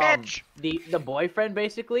 Bitch! The boyfriend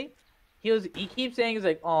basically, he keeps saying, he's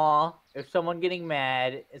like, "Aw, if someone getting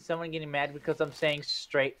mad, is someone getting mad because I'm saying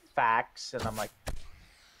straight facts?" And I'm like,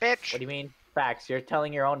 Bitch! "What do you mean facts? You're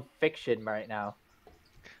telling your own fiction right now."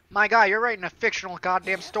 My guy, you're writing a fictional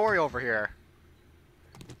goddamn story over here.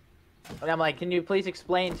 And I'm like, "Can you please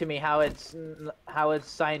explain to me how it's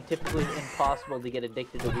scientifically impossible to get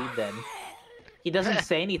addicted to weed?" Then he doesn't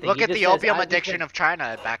say anything. Look He at just the says, opium "I just addiction think-" of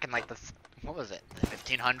China back in like the, what was it, the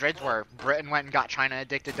 1500s, where Britain went and got China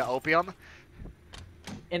addicted to opium.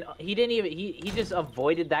 And he didn't even he just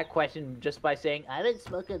avoided that question just by saying, "I've been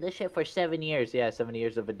smoking this shit for 7 years." Yeah, 7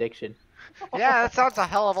 years of addiction. Yeah, that sounds a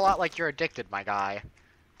hell of a lot like you're addicted, my guy.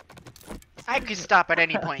 I could stop at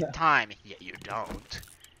any point in time, yet you don't.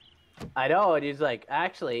 I know, and he's like,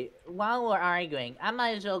 "Actually, while we're arguing, I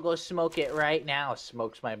might as well go smoke it right now."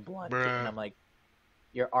 Smokes my blunt, Bruh. and I'm like,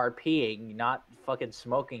 "You're RPing, not fucking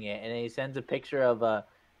smoking it." And then he sends a picture of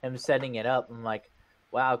him setting it up. I'm like,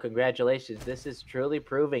 "Wow, congratulations! This is truly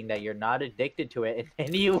proving that you're not addicted to it in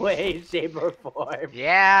any way, shape, or form."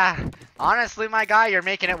 Yeah, honestly, my guy, you're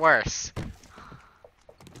making it worse.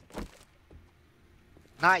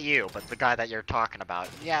 Not you, but the guy that you're talking about.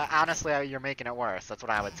 Yeah, honestly, you're making it worse. That's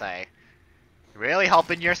what I would say. Really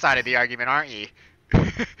helping your side of the argument, aren't you?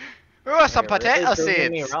 Ooh, some You're potato really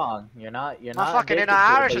proving me seeds. wrong. You're not My not fucking addicted inner to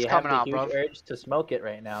it, Irish but is you have coming the out, huge bro. urge to smoke it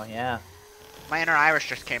right now. Yeah. My inner Irish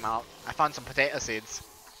just came out. I found some potato seeds.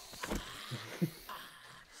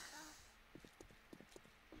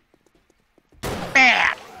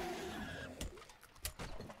 Man!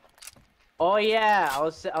 Oh yeah, I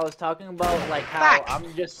was talking about like how Fuck.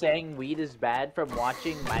 I'm just saying weed is bad from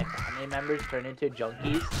watching my family members turn into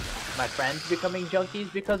junkies, my friends becoming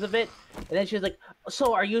junkies because of it. And then she was like,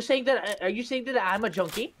 "So are you saying that I'm a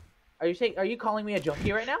junkie? Are you calling me a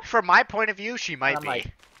junkie right now?" From my point of view, she And might I'm be. like,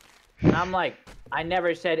 and I'm like, I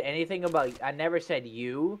never said anything about. I never said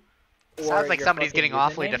you. Or Sounds like your somebody's fucking getting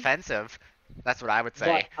awfully username. defensive. That's what I would But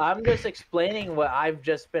say. I'm just explaining what I've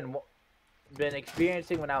just been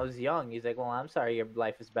experiencing when I was young. He's like, "Well, I'm sorry your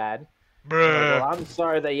life is bad." I'm like, "Well, I'm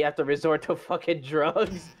sorry that you have to resort to fucking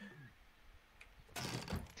drugs."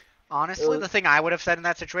 Honestly, the thing I would have said in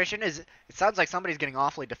that situation is, it sounds like somebody's getting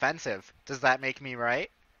awfully defensive. Does that make me right?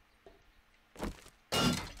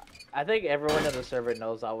 I think everyone in the server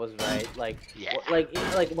knows I was right. Like, Yeah.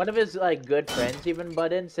 like one of his like good friends even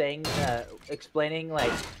butt in saying, explaining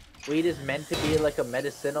like weed is meant to be like a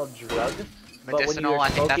medicinal drug. But when Medicinal, you're I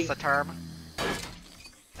think that's smoking- the term.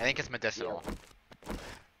 I think it's medicinal.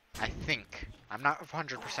 I think. I'm not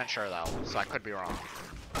 100% sure though, so I could be wrong.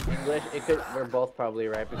 English, it could. We're both probably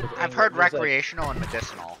right because I've heard there's, like, recreational and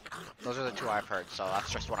medicinal. Those are the two I've heard, so that's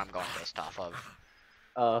just what I'm going based off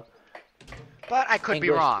of. But I could be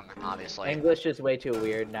English- wrong, obviously. English is way too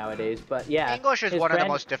weird nowadays. But yeah, English is his one of the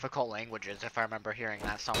friend- most difficult languages, if I remember hearing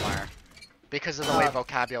that somewhere. Because of the way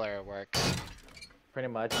vocabulary works. Pretty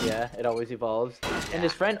much, yeah. It always evolves. Yeah. And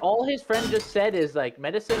his friend, all his friend just said is like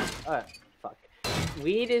medicine. Fuck.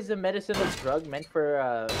 Weed is a medicinal drug meant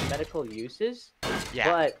for medical uses. Yeah.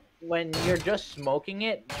 But when you're just smoking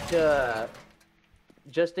it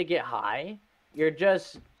just to get high,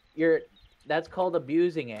 that's called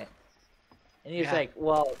abusing it. And he's Yeah. like,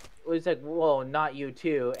 well, whoa, not you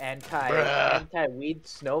too, anti weed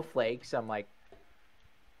snowflakes. I'm like,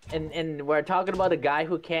 and we're talking about a guy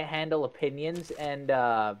who can't handle opinions and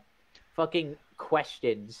fucking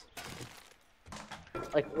questions.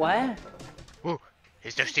 Like what? Ooh,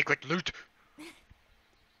 is there secret loot?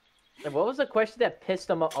 And what was the question that pissed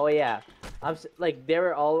them off? Oh yeah, like they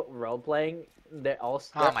were all role playing. They're all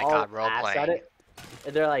Oh my God, role ass at playing. it.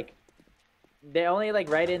 And they're like, they only like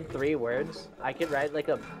write in 3 words. I could write like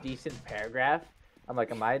a decent paragraph. I'm like,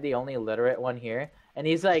 am I the only illiterate one here? And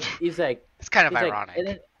he's like, It's kind of he's like- ironic. and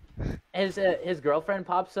then his girlfriend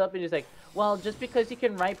pops up and he's like, well, just because you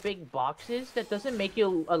can write big boxes, that doesn't make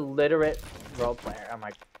you a literate role player. I'm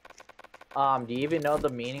like, Do you even know the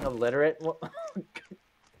meaning of literate?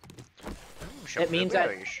 It means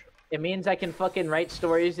that it means I can fucking write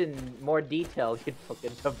stories in more detail. You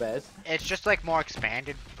fucking the best. It's just like more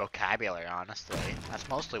expanded vocabulary, honestly. That's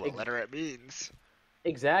mostly what literate means.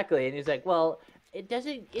 Exactly, and he's like, well, it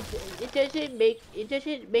doesn't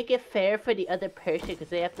make it fair for the other person because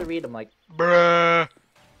they have to read. Bruh.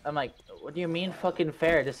 I'm like, what do you mean fucking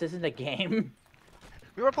fair? This isn't a game.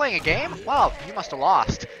 We were playing a game? Well, you must have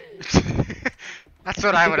lost. That's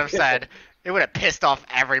what I would have said. It would have pissed off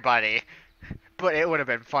everybody. But it would have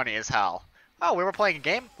been funny as hell. Oh, we were playing a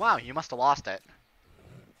game? Wow, you must have lost it.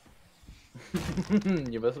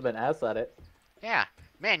 You must have been ass at it. Yeah.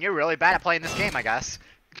 Man, you're really bad at playing this game, I guess.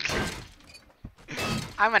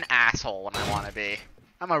 I'm an asshole when I want to be.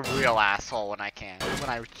 I'm a real asshole when I can. When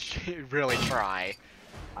I really try.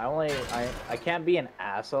 I can't be an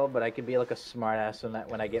asshole, but I can be like a smart ass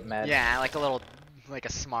when I get mad. Yeah, like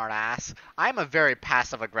a smart ass. I'm a very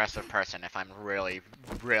passive aggressive person if I'm really,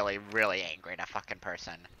 really, really angry at a fucking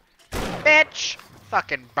person. Bitch!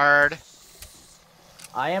 Fucking bird.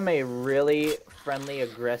 I am a really friendly,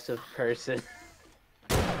 aggressive person.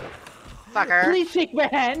 Fucker. Please shake my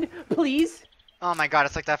hand, please. Oh my god,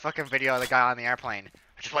 it's like that fucking video of the guy on the airplane.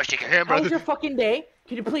 I just want to shake your hand, How brother. was your fucking day?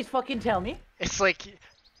 Can you please fucking tell me? It's like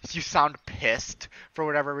you sound pissed for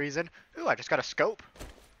whatever reason. Ooh, I just got a scope.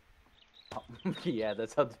 Oh, yeah,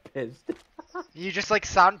 that sounds pissed. You just like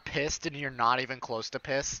sound pissed and you're not even close to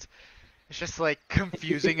pissed. It's just like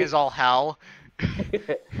confusing as all hell.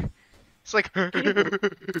 It's like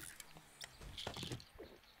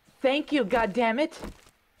Thank you, goddammit.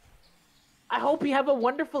 I hope you have a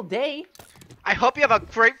wonderful day. I hope you have a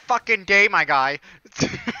great fucking day, my guy.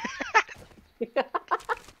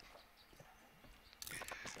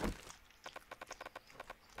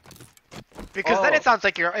 Because then it sounds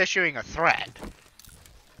like you're issuing a threat.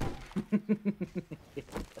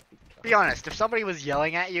 Be honest, if somebody was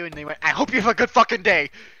yelling at you and they went, I hope you have a good fucking day,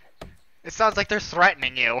 it sounds like they're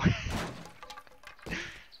threatening you.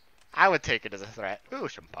 I would take it as a threat. Ooh,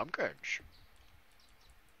 some pumpkins.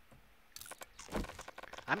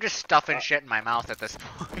 I'm just stuffing shit in my mouth at this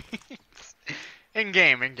point. In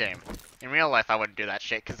game. In real life, I wouldn't do that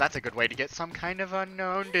shit, because that's a good way to get some kind of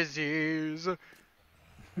unknown disease.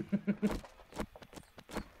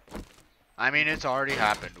 I mean, it's already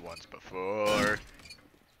happened once before.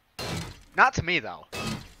 Not to me, though.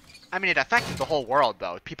 I mean, it affected the whole world,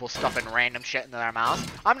 though. People stuffing random shit into their mouths.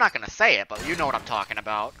 I'm not gonna say it, but you know what I'm talking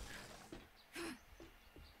about.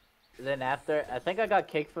 Then after, I think I got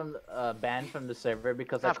kicked from, banned from the server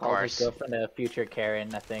because I called his girlfriend a future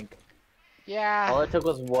Karen, I think. Yeah. All it took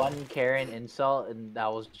was one Karen insult, and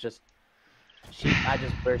that was just... I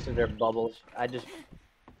just bursted her bubbles. I just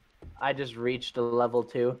reached a level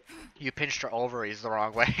 2. You pinched her ovaries the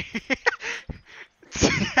wrong way.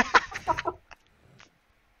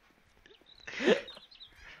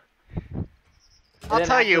 I'll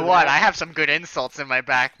tell you what, I have some good insults in my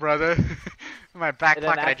back, brother. In my back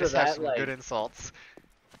pocket, I just have some good insults.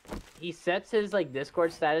 He sets his, like,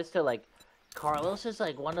 Discord status to, like, Carlos is,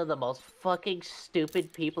 like, one of the most fucking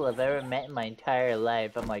stupid people I've ever met in my entire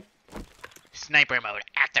life. I'm like... Sniper mode,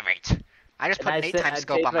 activate! I just put an 8x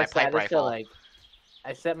scope on my pipe rifle.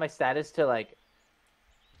 I set my status to, like...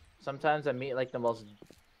 Sometimes I meet, like, the most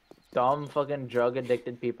dumb fucking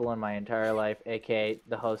drug-addicted people in my entire life, aka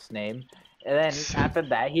the host's name. And then after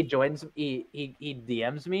that, he joins... He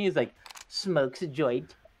DMs me, he's like, smokes a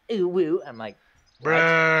joint, ooh woo. I'm like... What?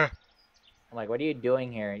 Bruh! I'm like, what are you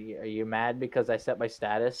doing here? Are you mad because I set my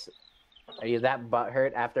status? Are you that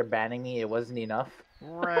butthurt after banning me? It wasn't enough?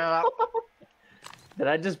 Did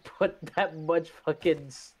I just put that much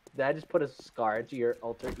fucking... Did I just put a scar to your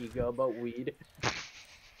alter ego about weed?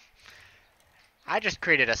 I just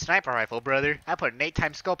created a sniper rifle, brother. I put an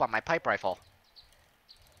 8x scope on my pipe rifle.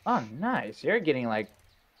 Oh, nice. You're getting, like,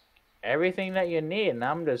 everything that you need, and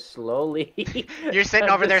I'm just slowly... You're sitting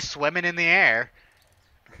over there swimming in the air.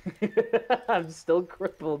 I'm still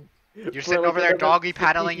crippled. You're sitting over there doggy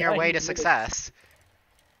paddling your way to success.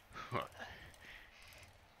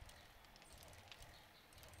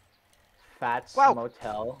 Fats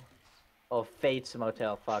Motel. Oh, Fates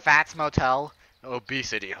Motel, fuck. Fats Motel.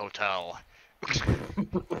 Obesity Hotel.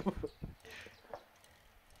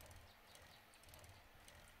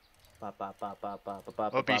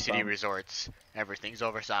 Obesity resorts. Everything's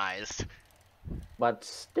oversized. But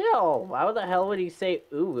still, why the hell would he say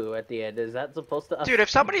ooh at the end? Is that supposed to... Dude, if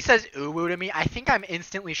somebody says ooh to me, I think I'm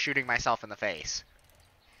instantly shooting myself in the face.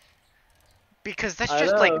 Because that's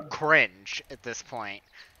just, like, cringe at this point.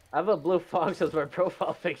 I have a blue fox as my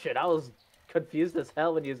profile picture, and I was confused as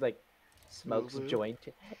hell when he was like, smokes a joint.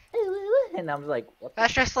 Ooh, And I was like, what?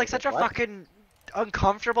 That's just like I was such a what? fucking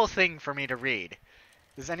uncomfortable thing for me to read.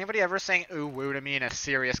 Is anybody ever saying ooh woo to me in a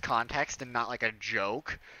serious context and not like a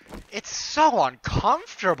joke? It's so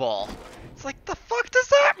uncomfortable. It's like, the fuck does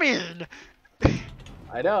that mean?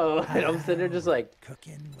 I know. And I'm sitting there just like,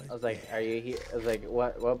 Cooking with I was like, gas. are you here? I was like,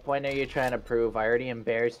 what point are you trying to prove? I already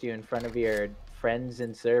embarrassed you in front of your friends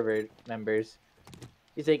and server members.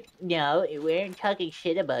 He's like, no, we're talking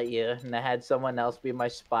shit about you. And I had someone else be my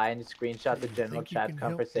spy and screenshot the You general think you chat can help?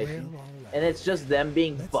 conversation. Well, all And right. it's just them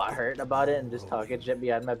being Let's get butthurt the about it ball and just talking rolling. shit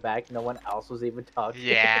behind my back. No one else was even talking.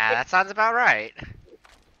 Yeah, that sounds about right.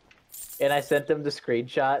 And I sent them the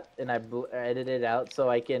screenshot and I edited it out so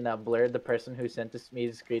I can blur the person who sent me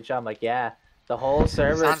the screenshot. I'm like, yeah, the whole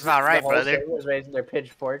server, Sounds about the right, whole brother. server is raising their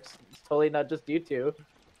pitchforks. It's totally not just you two.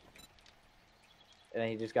 And then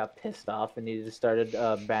he just got pissed off and he just started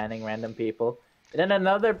banning random people. And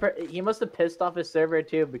then he must have pissed off his server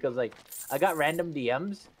too because like I got random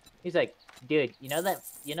DMs. He's like, dude, you know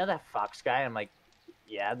that Fox guy? I'm like,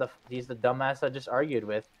 yeah, he's the dumbass I just argued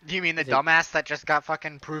with. Do you mean the He's like, dumbass that just got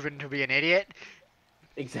fucking proven to be an idiot?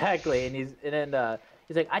 exactly. And he's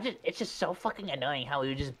like, it's just so fucking annoying how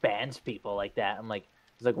he just bans people like that. I'm like,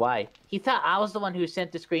 he's like, why? He thought I was the one who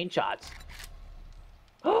sent the screenshots.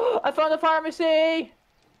 I found the pharmacy.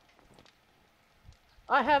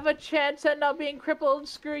 I have a chance at not being crippled.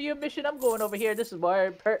 Screw you, mission. I'm going over here. This is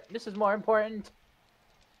more important.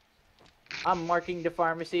 I'm marking the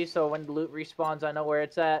pharmacy so when the loot respawns, I know where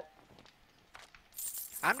it's at.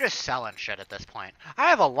 I'm just selling shit at this point. I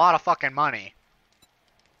have a lot of fucking money.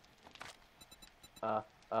 How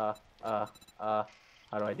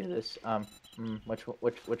do I do this?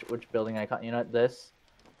 Which building I caught? You know what? This.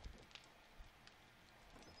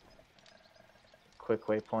 Quick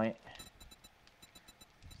waypoint.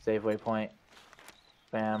 Save waypoint.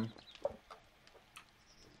 Bam.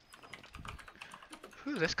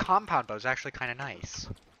 Ooh, this compound bow is actually kind of nice.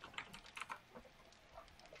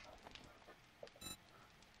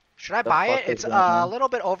 Should I The buy fuck it? is It's going a on? little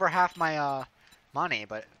bit over half my money,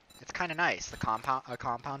 but it's kind of nice. The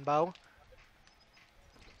compound bow.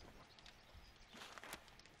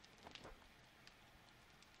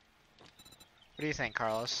 What do you think,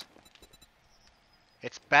 Carlos?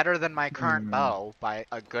 It's better than my current bow by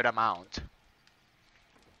a good amount.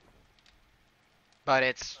 But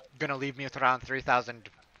it's gonna leave me with around 3,000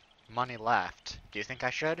 money left. Do you think I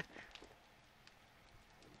should?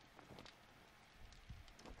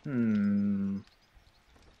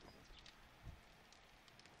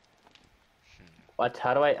 What?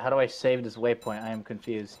 How do I save this waypoint? I am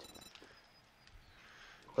confused.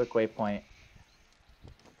 Quick waypoint.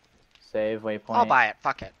 Save waypoint. I'll buy it.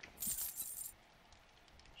 Fuck it.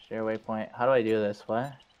 Share waypoint. How do I do this?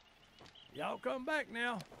 What? Y'all come back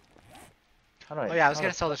now. How do I? Oh yeah, I was how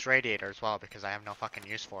gonna do- sell this radiator as well because I have no fucking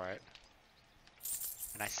use for it.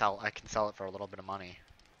 And I can sell it for a little bit of money.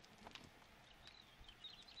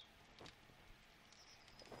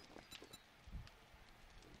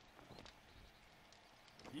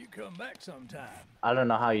 You come back sometime. I don't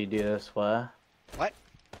know how you do this. What? What?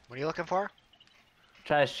 What are you looking for?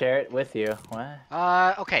 Try to share it with you.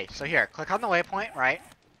 What? Okay, so here, click on the waypoint, right?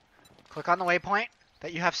 Click on the waypoint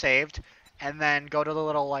that you have saved, and then go to the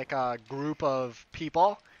little, like, group of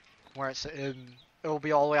people, where it will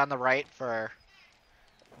be all the way on the right for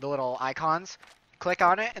the little icons. Click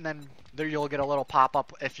on it, and then there you'll get a little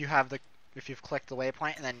pop-up if you've clicked the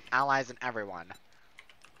waypoint, and then allies and everyone.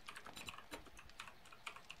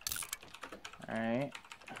 Alright.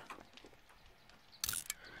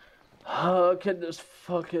 Oh, can this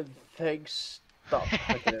fucking thing stop?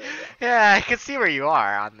 Okay, there we go. Yeah, I can see where you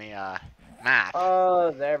are on the, map.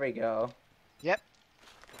 Oh, there we go. Yep.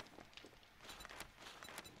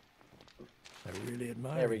 I really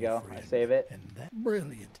admire There we you, go. I friend. save it. And that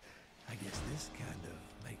brilliant. I guess this kind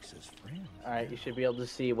of makes us friends. Alright, you should be able to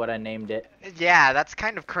see what I named it. Yeah, that's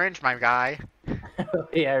kind of cringe, my guy.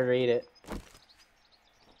 Yeah, read it.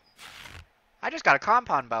 I just got a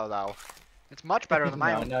compound bow, though. It's much better than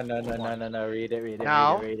my No, own. no. Read it,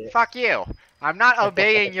 No, read it. fuck you. I'm not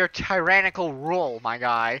obeying your tyrannical rule, my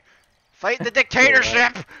guy. Fight the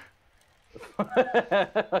dictatorship!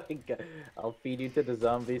 I'll feed you to the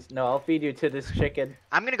zombies. No, I'll feed you to this chicken.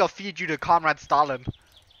 I'm gonna go feed you to Comrade Stalin.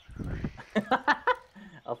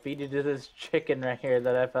 I'll feed you to this chicken right here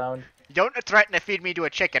that I found. Don't threaten to feed me to a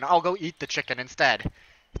chicken. I'll go eat the chicken instead.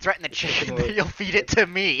 Threaten the chicken, will- you'll feed it to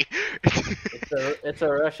me. It's a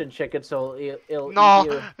Russian chicken, so it'll eat No,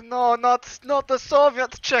 you. no, not the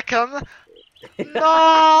Soviet chicken.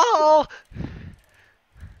 No!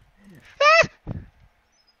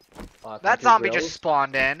 Oh, That country zombie grills? just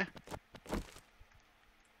spawned in.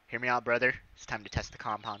 Hear me out, brother. It's time to test the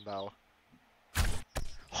compound bow.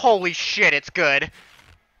 Holy shit, it's good.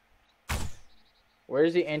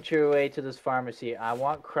 Where's the entryway to this pharmacy? I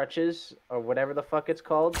want crutches, or whatever the fuck it's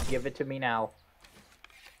called. Give it to me now.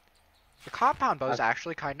 The compound bow is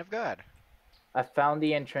actually kind of good. I found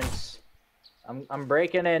the entrance. I'm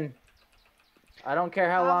breaking in. I don't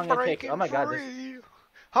care how long it takes. Oh my god, this...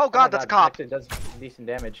 Oh god, that's a cop. Actually, it does decent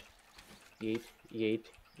damage. Yeet, yeet,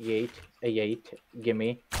 yeet, a yeet.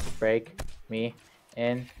 Gimme. Break me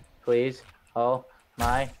in, please. Oh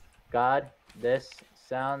my god, this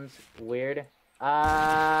sounds weird. I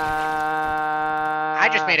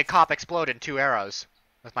just made a cop explode in 2 arrows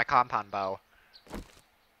with my compound bow.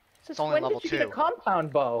 It's only when level did you get 2. a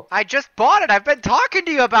compound bow? I just bought it. I've been talking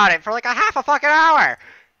to you about it for like a half a fucking hour.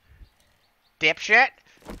 Dipshit.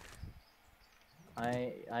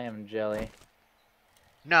 I am jelly.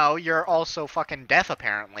 No, you're also fucking deaf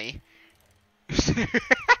apparently.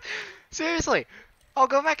 Seriously. I'll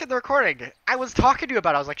go back in the recording. I was talking to you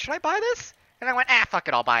about it. I was like, should I buy this? And I went, fuck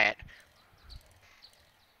it, I'll buy it.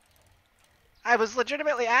 I was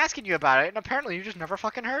legitimately asking you about it, and apparently you just never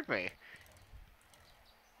fucking heard me.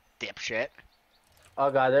 Dipshit.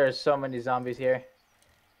 Oh god, there are so many zombies here.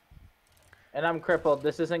 And I'm crippled.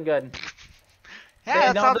 This isn't good. Yeah, They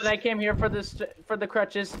that know sounds... that I came here for the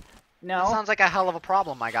crutches. No. That sounds like a hell of a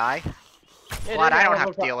problem, my guy. It Glad is a I don't hell of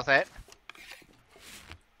have to deal with it.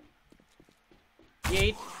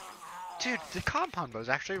 Yeet. Dude, the compound bow is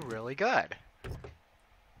actually really good.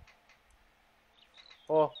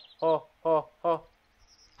 Oh.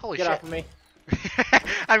 Holy Get shit. off of me.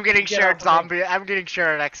 I'm getting Get shared off of me. zombie. I'm getting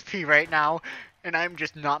shared XP right now, and I'm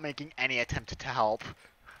just not making any attempt to help.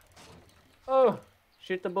 Oh.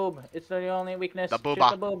 Shoot the boob. It's the only weakness. The booba.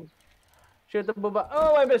 Shoot the boob. Shoot the booba.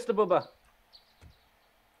 Oh, I missed the booba.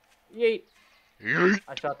 Yeet. Yeet.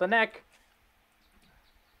 I shot the neck.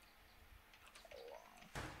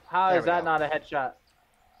 How There is we that go. not a headshot?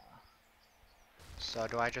 So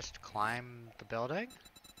do I just climb the building?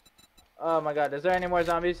 Oh my god, is there any more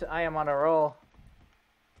zombies? I am on a roll.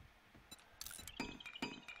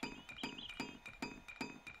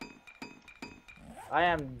 I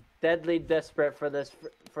am deadly desperate for this,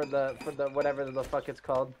 for the whatever the fuck it's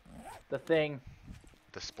called. The thing.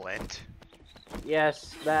 The splint.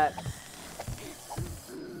 Yes, that.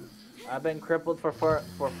 I've been crippled for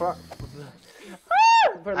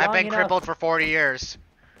I've been long crippled for 40 years.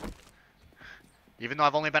 Even though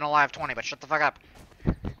I've only been alive 20, but shut the fuck up.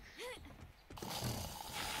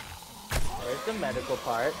 There's the medical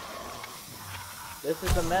part. This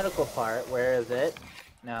is the medical part. Where is it?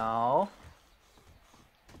 No.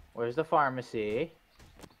 Where's the pharmacy?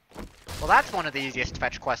 Well, that's one of the easiest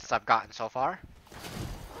fetch quests I've gotten so far.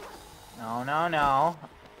 No.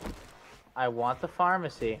 I want the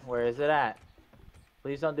pharmacy. Where is it at?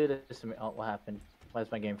 Please don't do this to me. Oh, what happened? Why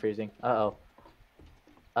is my game freezing? Uh-oh.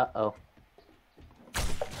 Uh-oh.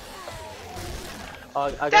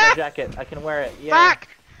 Oh, I got a jacket. I can wear it. Yeah. Fuck!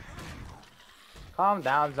 Calm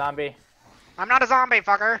down, zombie. I'm not a zombie,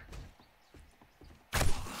 fucker.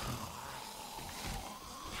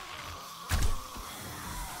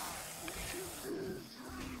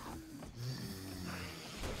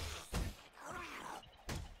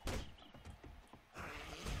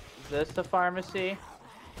 Is this the pharmacy?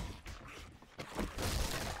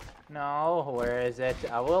 No, where is it?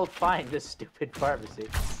 I will find this stupid pharmacy.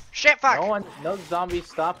 Shit, fuck! No zombies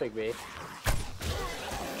stopping me.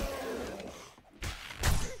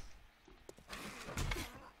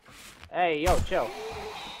 Hey, yo, chill.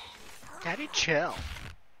 Daddy, chill.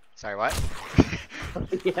 Sorry, what?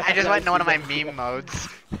 Yeah, I just that went into one of my was- meme modes.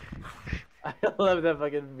 I love that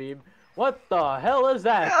fucking meme. What the hell is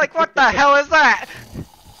that? Yeah, like, what the hell is that?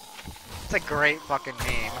 It's a great fucking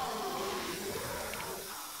meme.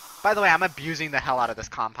 By the way, I'm abusing the hell out of this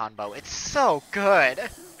compound bow. It's so good.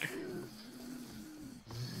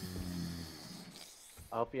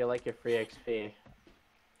 I hope you like your free XP.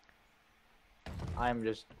 I'm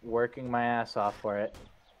just working my ass off for it.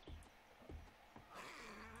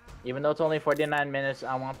 Even though it's only 49 minutes,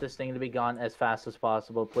 I want this thing to be gone as fast as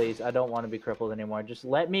possible, please. I don't want to be crippled anymore. Just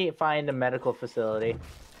let me find a medical facility.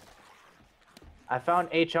 I found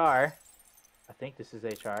HR. I think this is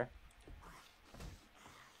HR.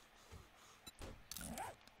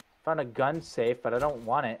 Found a gun safe, but I don't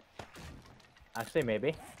want it. Actually,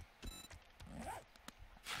 maybe.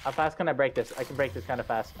 How fast can I break this? I can break this kind of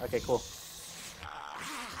fast. Okay, cool.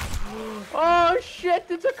 Oh shit!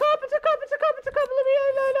 It's a cop! It's a cop! It's a cop! It's a cop! Let me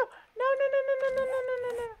no!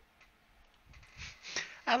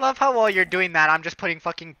 I love how while you're doing that, I'm just putting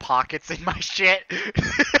fucking pockets in my shit.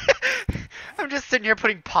 I'm just sitting here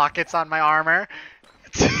putting pockets on my armor.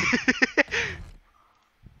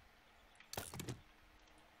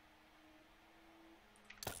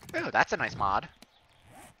 Ooh, that's a nice mod.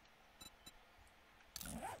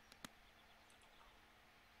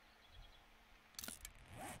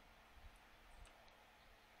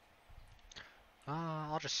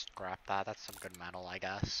 I'll just scrap that. That's some good metal, I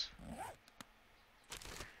guess.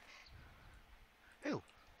 Ooh,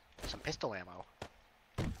 some pistol ammo.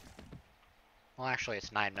 Well, actually, it's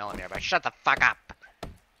 9mm, but shut the fuck up!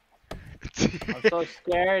 I'm so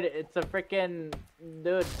scared. It's a freaking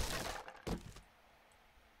dude.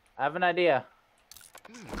 I have an idea.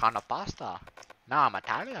 Kind of pasta. Now I'm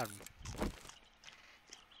Italian.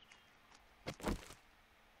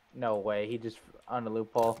 No way. He just on the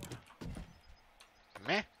loophole.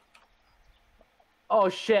 Meh. Oh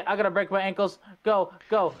shit! I gotta break my ankles. Go,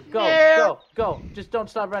 go, go, No. go, go! Just don't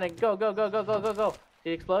stop running. Go, go, go, go, go, go, go! Did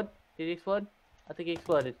he explode? Did he explode? I think he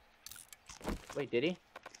exploded. Wait, did he?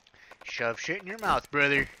 Shove shit in your mouth,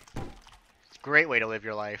 brother. It's a great way to live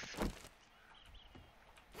your life.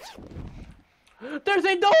 There's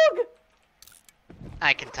a dog!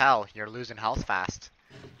 I can tell. You're losing health fast.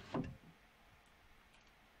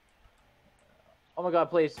 Oh my god,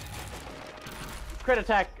 please. Crit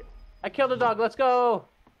attack. I killed a dog. Let's go.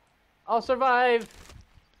 I'll survive.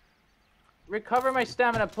 Recover my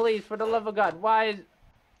stamina, please, for the love of God. Why is...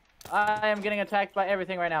 I am getting attacked by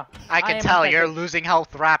everything right now. I can tell you're losing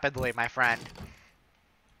health rapidly, my friend.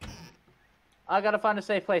 I gotta find a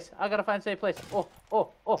safe place. I gotta find a safe place. Oh,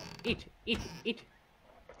 oh, oh. Eat, eat, eat.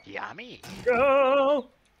 Yummy. Go,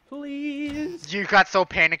 please. You got so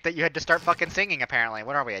panicked that you had to start fucking singing, apparently.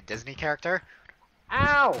 What are we, a Disney character?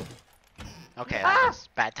 Ow. Okay, that was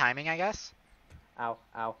bad timing, I guess. Ow,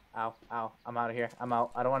 ow, ow, ow. I'm out of here. I'm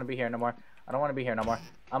out. I don't want to be here no more. I don't want to be here no more.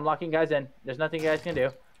 I'm locking guys in. There's nothing you guys can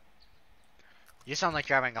do. You sound like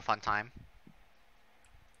you're having a fun time.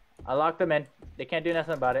 I locked them in. They can't do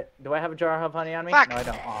nothing about it. Do I have a jar of honey on me? Fuck. No, I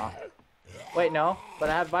don't. Aw. Wait, no. But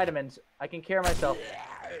I have vitamins. I can cure myself.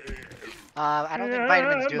 I don't think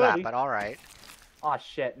vitamins do that, but alright. Aw,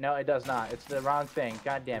 shit. No, it does not. It's the wrong thing.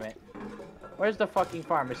 God damn it. Where's the fucking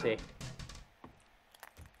pharmacy?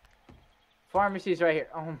 Pharmacy's right here.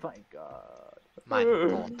 Oh my god. My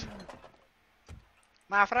god.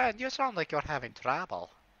 My friend, you sound like you're having trouble.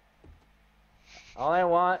 All I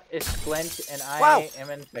want is splint, and I Whoa. am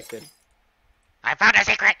infected. I found a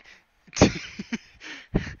secret!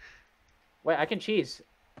 Wait, I can cheese.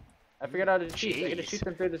 I figured out how to cheese. I gotta Cheese. shoot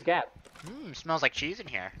them through this gap. Smells like cheese in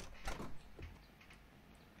here.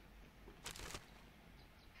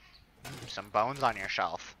 Some bones on your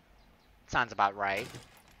shelf. Sounds about right.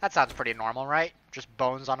 That sounds pretty normal, right? Just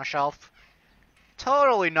bones on a shelf.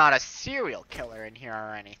 Totally not a serial killer in here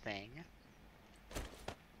or anything.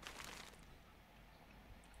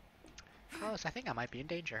 Close, I think I might be in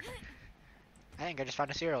danger. I think I just found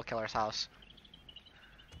a serial killer's house.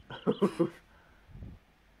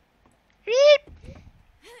 Beep!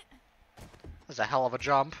 That was a hell of a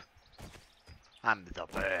jump. I'm the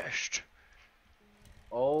best.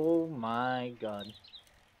 Oh my god.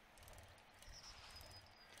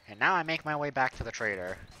 And now I make my way back to the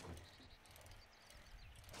trader.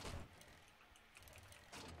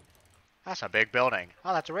 That's a big building.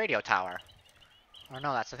 Oh, that's a radio tower. Or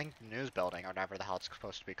no, that's I think the news building or whatever the hell it's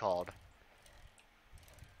supposed to be called.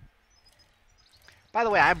 By the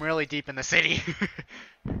way, I'm really deep in the city.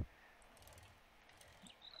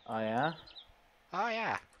 Oh yeah? Oh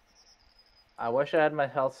yeah. I wish I had my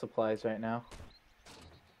health supplies right now.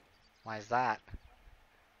 Why is that?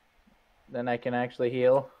 Then I can actually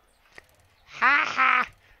heal. Ha ha!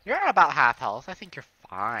 You're at about half health. I think you're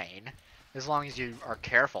fine. As long as you are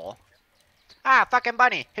careful. Ah, fucking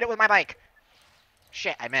bunny! Hit it with my bike!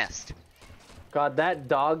 Shit, I missed. God, that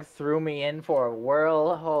dog threw me in for a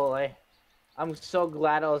whirl. Holy. I'm so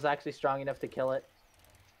glad I was actually strong enough to kill it.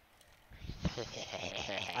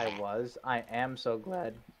 I am so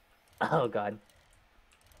glad. Oh god.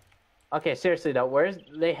 Okay, seriously though, where's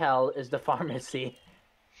the hell is the pharmacy?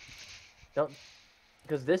 Don't,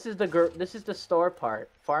 because this is the store part.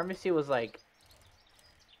 Pharmacy was like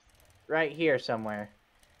right here somewhere.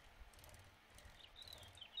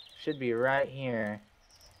 Should be right here.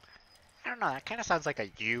 I don't know, that kind of sounds like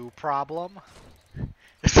a you problem.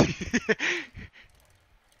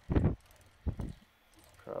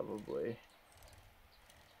 Probably.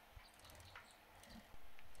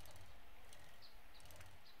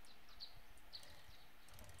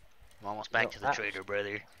 I'm almost back No, to the trader,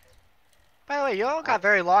 brother. By the way, you all got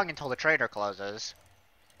very long until the trader closes.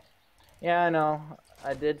 Yeah, I know.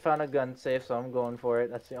 I did find a gun safe, so I'm going for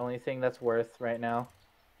it. That's the only thing that's worth right now.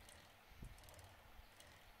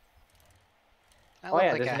 That Oh looked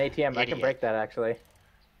yeah, like there's an a ATM. I can idiot. break that actually.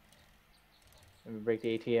 Let me break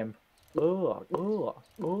the ATM. Ooh, ooh,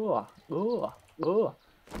 ooh, ooh, ooh.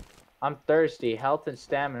 I'm thirsty. Health and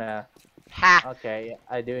stamina. Ha! Okay,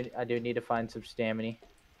 I do need to find some stamina.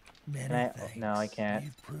 Many Can I? thanks. No, I can't.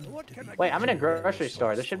 You've proved What to can be I Wait, get I'm in a you? very grocery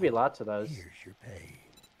store. There should be resourceful. lots of those. Here's your pay.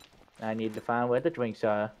 I need to find where the drinks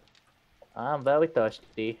are. I'm very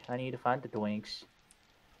thirsty. I need to find the drinks.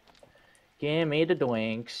 Give me the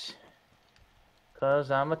drinks.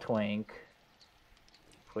 Cause I'm a twink.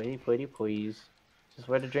 Pretty, pretty, please. Is this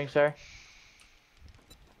where the drinks are?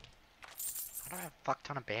 How do I have a fuck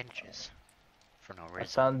ton of bandages? For no I reason.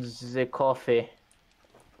 found the coffee.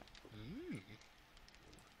 Mm.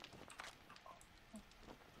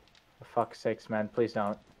 For fuck's sakes, man. Please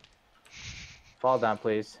don't. Fall down,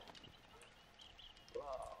 please.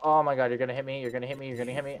 Oh my god, you're gonna hit me. You're gonna hit me. You're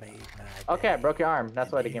gonna hit me. You've made my Okay, I day. broke your arm. That's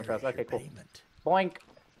And why the game here froze. is Okay, your cool. payment. Boink.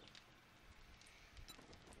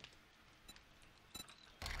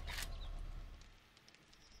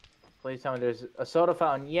 Please tell me there's a soda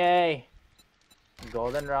fountain. Yay!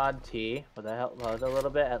 Goldenrod tea. Will that help out a little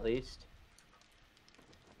bit at least?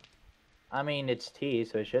 I mean, it's tea,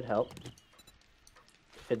 so it should help.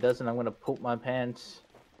 If it doesn't, I'm gonna poop my pants.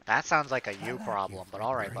 That sounds like a I you like problem, you but for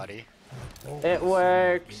alright, drink. buddy. Always It see you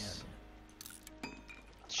works.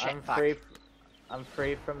 Shit, I'm fuck. free. I'm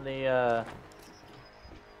free from the.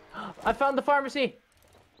 I found the pharmacy.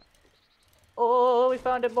 Oh, we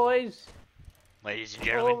found it, boys. Ladies and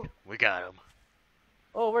gentlemen, Oh. we got him.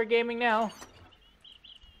 Oh, we're gaming now.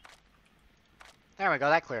 There we go,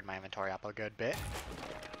 that cleared my inventory up a good bit.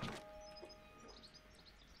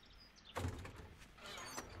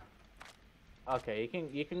 Okay,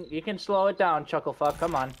 you can slow it down, Chucklefuck.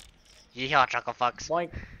 Come on. Yeehaw, chuckle fucks.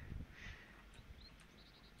 Boink.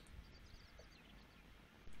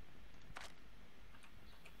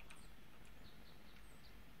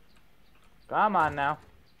 Come on now.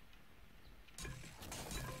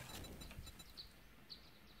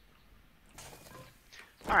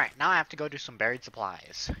 Alright, now I have to go do some buried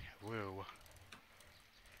supplies. Woo.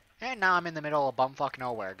 And now I'm in the middle of bumfuck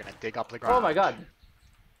nowhere, gonna dig up the ground. Oh my god.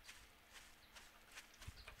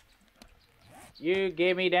 You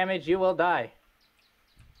gave me damage, you will die.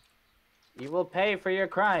 You will pay for your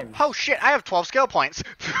crimes. Oh shit, I have 12 skill points!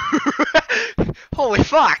 Holy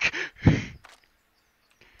fuck!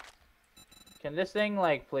 Can this thing,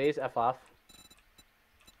 like, please F off?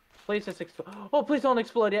 Please just explode. Oh, please don't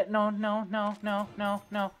explode yet. No, no, no, no, no,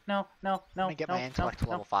 no, no, no, no. Let me get no, my intellect to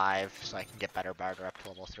no, level 5 so I can get better barter up to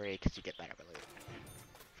level 3 because you get better loot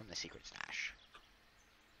from the secret stash.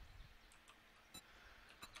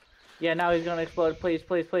 Yeah, now he's gonna explode. Please,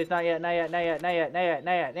 please, please. Not yet, not yet, not yet, not yet, not yet,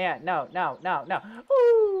 not yet, not yet. No, no, no, no.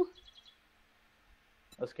 Woo!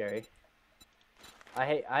 That was scary.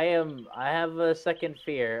 I have a second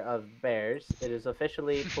fear of bears. It is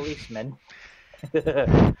officially policemen.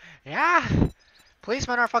 Yeah!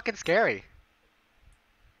 Policemen are fucking scary.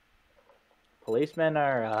 Policemen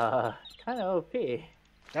are, kind of OP.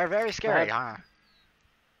 They're very scary, huh?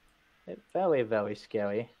 They're very, very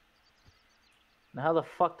scary. Now how the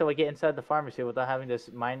fuck do I get inside the pharmacy without having to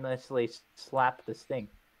mindlessly slap this thing?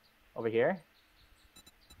 Over here?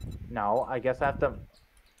 No, I guess I have to...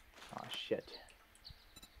 Oh, shit.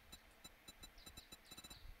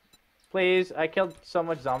 Please, I killed so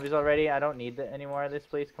much zombies already. I don't need any more of this,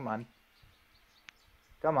 please. Come on.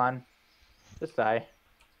 Come on. Just die.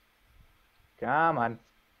 Come on.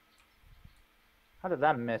 How did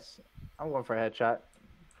that miss? I'm going for a headshot.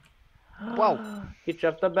 Whoa. He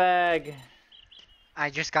dropped the bag. I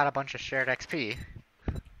just got a bunch of shared XP.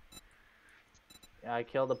 Yeah, I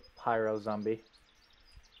killed a pyro zombie.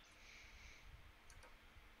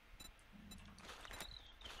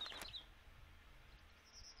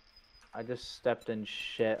 I just stepped in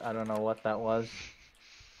shit. I don't know what that was.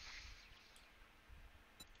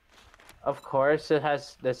 Of course,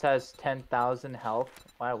 this has 10,000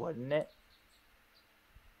 health. Why wouldn't it?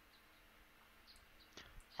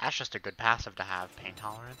 That's just a good passive to have, pain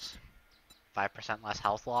tolerance. 5% less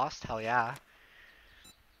health lost, hell yeah.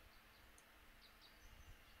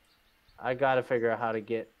 I gotta figure out how to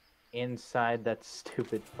get inside that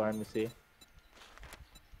stupid pharmacy.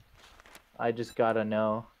 I just gotta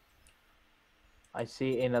know. I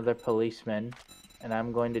see another policeman, and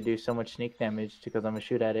I'm going to do so much sneak damage because I'm gonna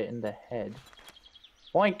shoot at it in the head.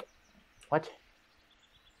 Boink! What?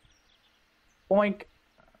 Boink!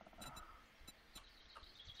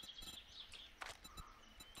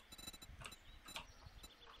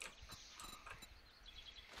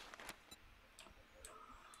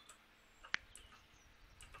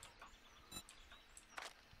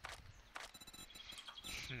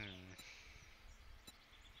 Hmm.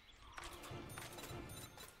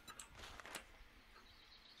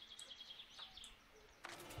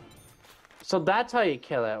 So that's how you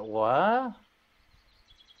kill it. What?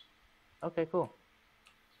 Okay, cool.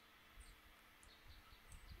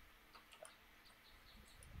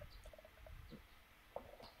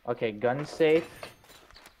 Okay, gun safe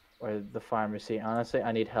or the pharmacy. Honestly,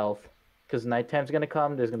 I need health because nighttime's gonna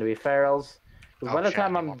come. There's gonna be ferals. Because Oh, by the shit, I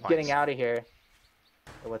time need more I'm getting points. out of here,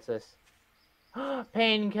 oh, what's this?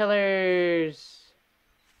 Painkillers.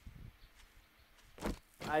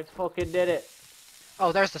 I fucking did it.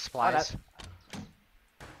 Oh, there's the Oh, supplies.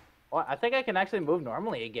 Well, I think I can actually move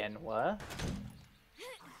normally again. What?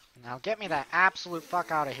 Now get me the absolute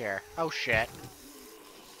fuck out of here. Oh shit.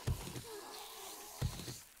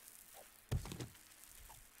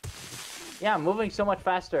 Yeah, I'm moving so much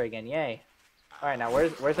faster again. Yay. All right, now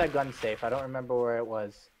where's that gun safe? I don't remember where it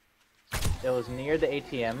was. It was near the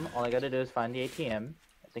ATM. All I gotta do is find the ATM.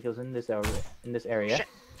 I think it was in this area. Shit.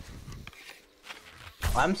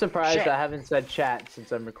 I'm surprised Shit. I haven't said chat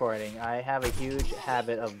since I'm recording. I have a huge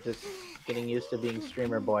habit of just getting used to being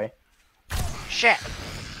streamer boy. Shit.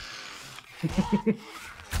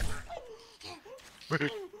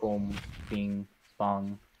 Boom, bing,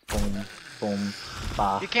 bong, boom, boom,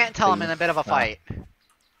 ba. You can't tell I'm bing, in a bit of a ba. fight.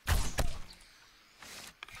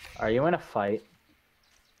 Are you in a fight?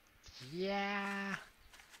 Yeah.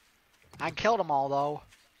 I killed them all though.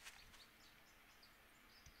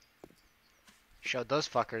 Showed those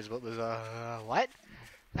fuckers what was what?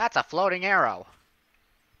 That's a floating arrow.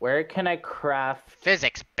 Where can I craft?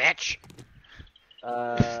 Physics, bitch.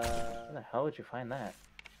 Where the hell would you find that?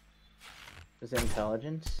 Is it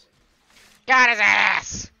intelligence? Got his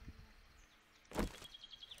ass.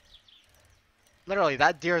 Literally,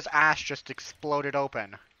 that deer's ass just exploded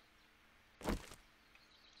open.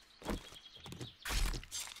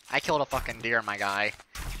 I killed a fucking deer, my guy.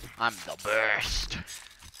 I'm the best.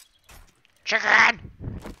 Chicken!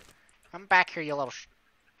 Come back here, you little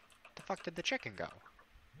the fuck did the chicken go?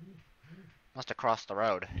 Must have crossed the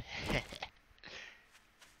road.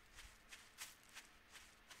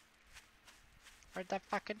 Where'd that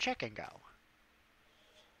fucking chicken go?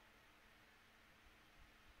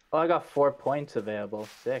 Oh, I got 4 points available.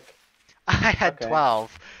 Sick. I had Okay.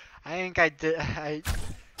 12. I think I did. Ha,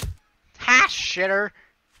 shitter!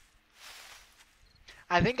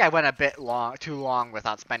 I think I went a bit too long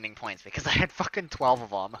without spending points because I had fucking 12 of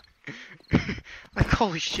them. Like,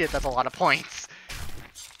 holy shit, that's a lot of points.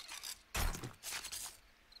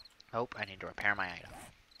 Oh, I need to repair my item.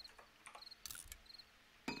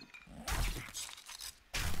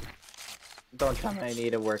 Don't tell me I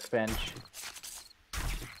need a workbench.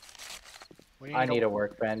 What do you I need a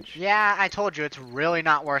workbench. Yeah, I told you, it's really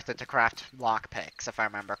not worth it to craft lockpicks, if I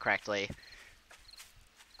remember correctly.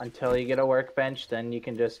 Until you get a workbench, then you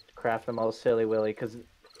can just craft them all silly-willy, because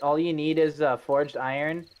all you need is forged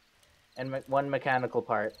iron and one mechanical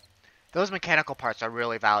part. Those mechanical parts are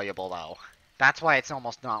really valuable, though. That's why it's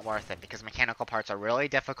almost not worth it, because mechanical parts are really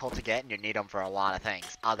difficult to get, and you need them for a lot of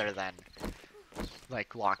things, other than, like,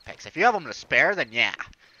 lockpicks. If you have them to spare, then yeah,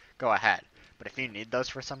 go ahead. But if you need those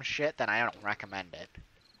for some shit, then I don't recommend it.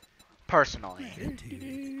 Personally.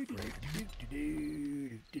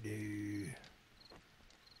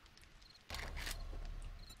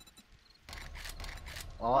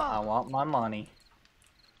 Well, I want my money.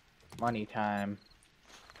 Money time.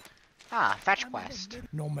 Ah, fetch quest.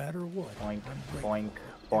 No matter what. Boink, boink,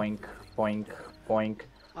 boink, boink, boink.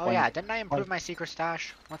 Oh boink, yeah, didn't I improve boink. my secret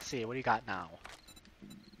stash? Let's see, what do you got now?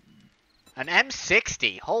 An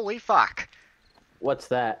M60, holy fuck. What's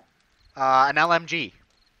that? An LMG.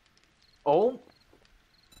 Oh!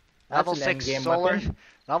 That's Level an 6 endgame solar, weapon.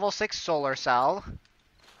 level 6 solar cell.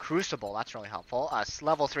 Crucible, that's really helpful.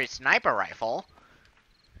 Level 3 sniper rifle.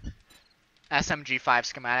 SMG 5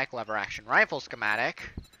 schematic, lever action rifle schematic.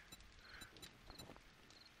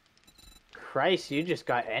 Christ, you just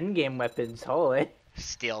got endgame weapons, holy.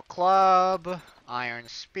 Steel club, iron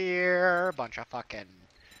spear, bunch of fucking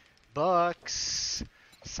books.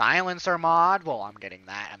 Silencer mod, well, I'm getting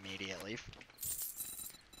that immediately.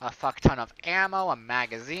 A fuck ton of ammo, a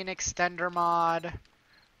magazine extender mod,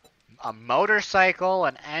 a motorcycle,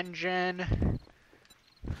 an engine.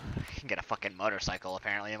 You can get a fucking motorcycle,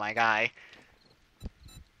 apparently, my guy.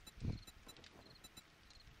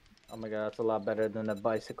 Oh my god, that's a lot better than a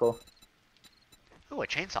bicycle. Ooh, a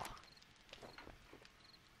chainsaw.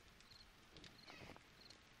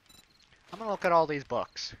 I'm gonna look at all these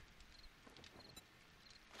books.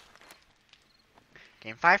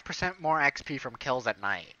 Gain 5% more XP from kills at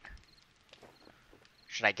night.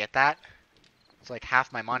 Should I get that? It's like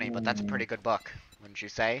half my money, but that's a pretty good book, wouldn't you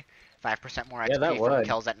say? 5% more Yeah, that XP from would.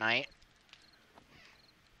 kills at night.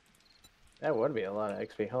 That would be a lot of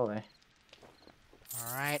XP, holy.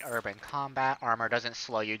 Alright, urban combat. Armor doesn't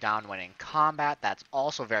slow you down when in combat. That's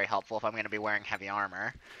also very helpful if I'm going to be wearing heavy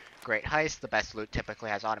armor. Great heist. The best loot typically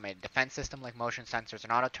has automated defense system like motion sensors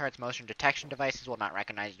and auto turrets. Motion detection devices will not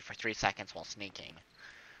recognize you for 3 seconds while sneaking.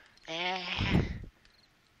 I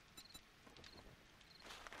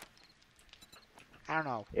don't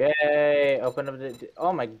know. Yay! Open up the.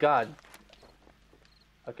 Oh my god.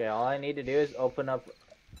 Okay, all I need to do is open up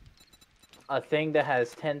a thing that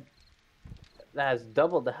has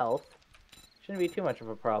double the health. Shouldn't be too much of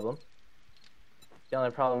a problem. The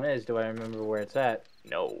only problem is, do I remember where it's at?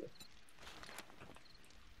 No.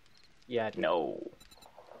 Yeah, no.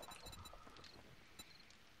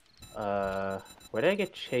 Where did I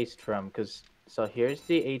get chased from? So here's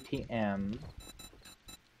the ATM.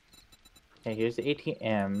 Okay, here's the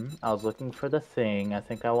ATM. I was looking for the thing. I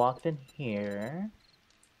think I walked in here.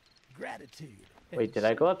 Gratitude. Wait, did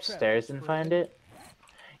I go upstairs and find it?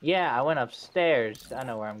 Yeah, I went upstairs. I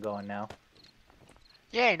know where I'm going now.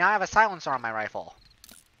 Yay, now I have a silencer on my rifle.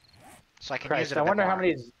 So I can use Christ, it I a bit wonder more.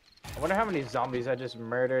 I wonder how many zombies I just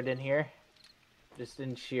murdered in here. Just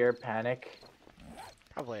in sheer panic.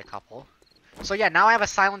 Probably a couple. So yeah, now I have a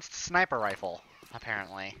silenced sniper rifle,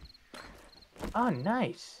 apparently. Oh,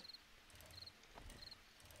 nice.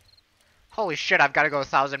 Holy shit, I've got to go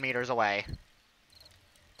 1,000 meters away.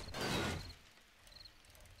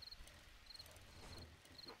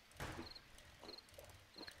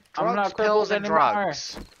 I'm Drugs, not pills, crippled and anymore.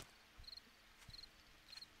 drugs.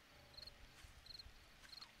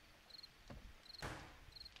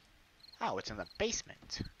 Oh, it's in the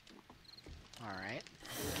basement. Alright.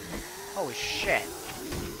 Holy shit.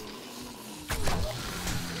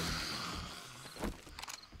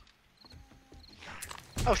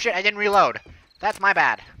 Oh shit, I didn't reload. That's my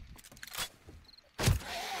bad.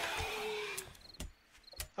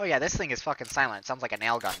 Oh yeah, this thing is fucking silent. It sounds like a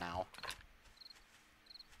nail gun now.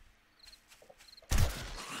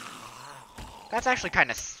 That's actually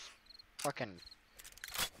kind of fucking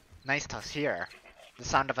nice to hear. The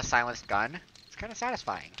sound of a silenced gun. It's kind of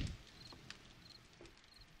satisfying.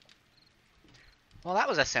 Well, that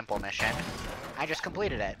was a simple mission. I just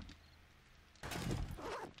completed it.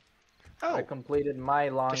 Oh, I completed my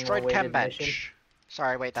destroyed chem long-awaited bench. mission.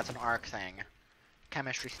 Sorry, wait, that's an arc thing.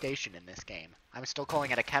 Chemistry station in this game. I'm still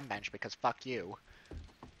calling it a chem bench because fuck you.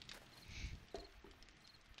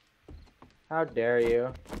 How dare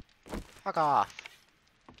you? Fuck off.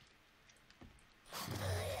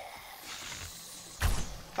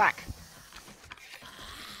 Fuck.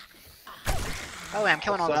 Oh, I'm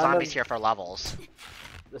killing all the zombies here for levels.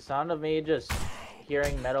 The sound of me just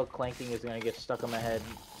hearing metal clanking is gonna get stuck in my head.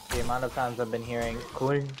 The amount of times I've been hearing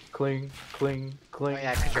cling, cling, cling, Oh cling.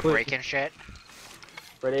 yeah, because you're cling. breaking shit.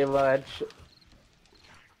 Pretty much.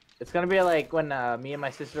 It's gonna be like when me and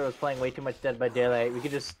my sister was playing way too much Dead by Daylight. We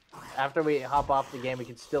could just, after we hop off the game, we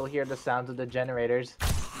could still hear the sounds of the generators.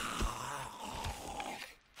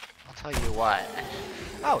 I'll tell you what.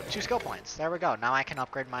 Oh, 2 skill points. There we go. Now I can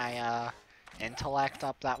upgrade my intellect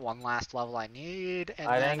up that one last level I need. And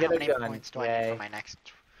I then didn't how get a many gun. points do I need Yay. for my next?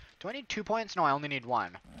 Do I need 2 points? No, I only need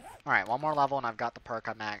 1. Alright, one more level and I've got the perk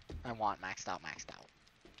I want maxed out.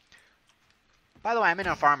 By the way, I'm in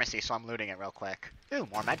a pharmacy, so I'm looting it real quick. Ooh,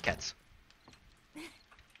 more medkits.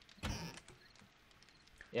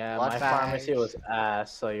 Yeah, Blood my bags. pharmacy was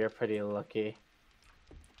ass, so you're pretty lucky.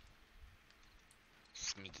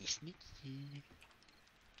 Sneaky, sneaky.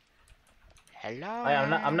 Hello. Oh, yeah,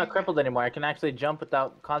 I'm not Ang. crippled anymore. I can actually jump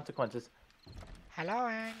without consequences. Hello,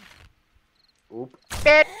 Ang. Oop.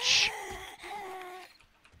 Bitch!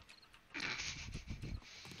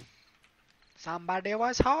 Somebody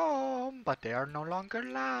was home, but they are no longer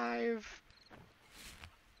alive.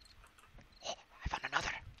 Oh, I found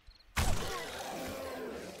another.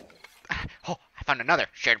 Oh, I found another.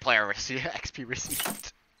 Shared player XP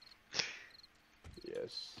received.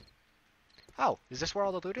 Yes. Oh, is this where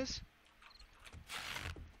all the loot is?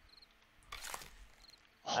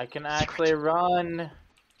 Oh, I can secret. actually run.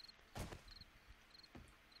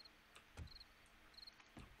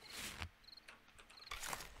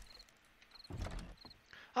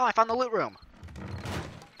 Oh, I found the loot room.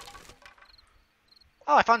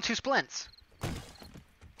 Oh, I found 2 splints.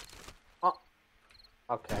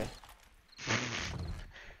 Okay.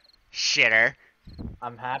 Shitter.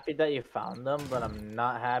 I'm happy that you found them, but I'm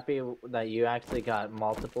not happy that you actually got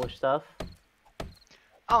multiple stuff.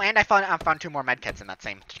 Oh, and I found 2 more medkits in that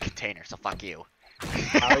same container, so fuck you.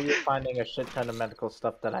 How are you finding a shit ton of medical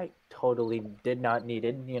stuff that I totally did not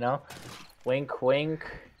needed, you know? Wink, wink.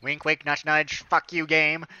 Wink, wink, nudge, nudge. Fuck you,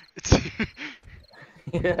 game.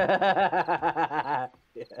 Yeah.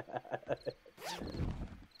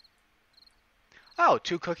 Oh,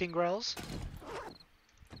 2 cooking grills.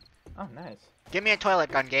 Oh, nice. Give me a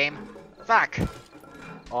toilet gun, game. Fuck.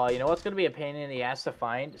 Oh, you know what's gonna be a pain in the ass to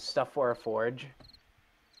find? Stuff for a forge.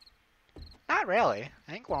 Not really.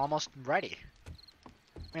 I think we're almost ready. I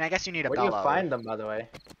mean, I guess you need a Where do you bellow. find them, by the way?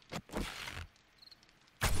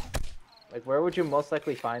 Like, where would you most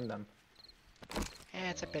likely find them?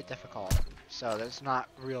 Yeah, it's a bit difficult. So there's not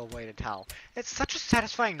real way to tell. It's such a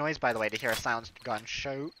satisfying noise, by the way, to hear a silenced gun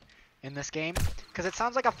shoot in this game. Because it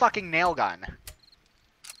sounds like a fucking nail gun.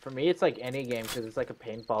 For me, it's like any game, because it's like a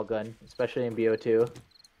paintball gun, especially in BO2.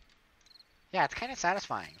 Yeah, it's kind of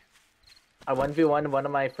satisfying. I 1v1 one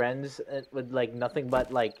of my friends with, like, nothing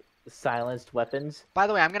but, like, silenced weapons. By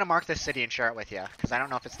the way, I'm going to mark this city and share it with you. Because I don't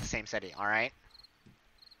know if it's the same city, alright?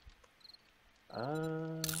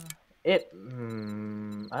 I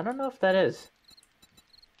don't know if that is.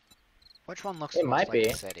 Which one looks It most might like be.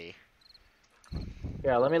 the city?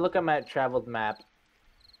 Yeah, let me look at my traveled map.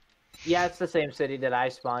 Yeah, it's the same city that I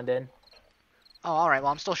spawned in. Oh, alright,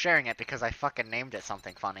 well I'm still sharing it because I fucking named it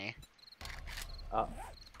something funny. Oh.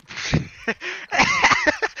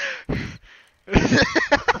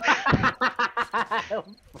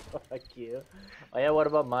 Fuck you. Oh yeah, what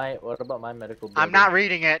about my medical building? I'm not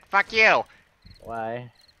reading it. Fuck you.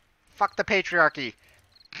 Why? Fuck the patriarchy.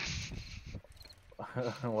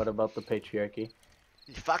 What about the patriarchy?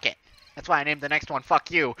 Fuck it. That's why I named the next one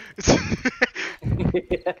Fuck You.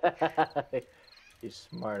 You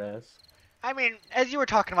smartass. I mean, as you were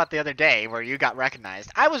talking about the other day where you got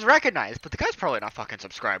recognized, I was recognized, but the guy's probably not fucking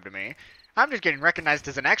subscribed to me. I'm just getting recognized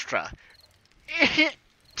as an extra. I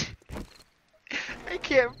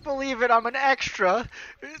can't believe it, I'm an extra.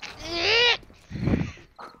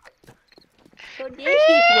 So this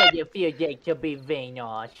is what you feel like to be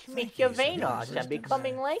Vanos. Mr. Vanos, I'm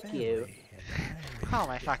becoming like you. Oh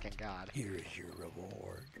my fucking god. Here is your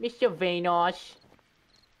reward. Mr. Vanos.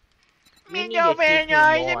 Me need no to teach me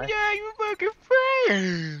man, more. I'm your fucking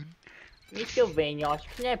friend. Mr. Vanos,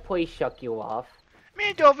 can I please suck you off?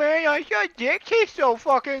 Me no man, your dick tastes so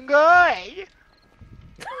fucking good.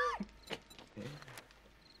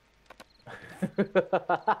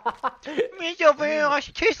 Me no man,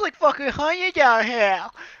 it tastes like fucking honey down here.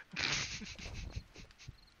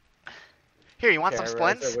 Here, you want some Terrorizer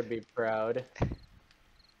splints? would be proud. I'm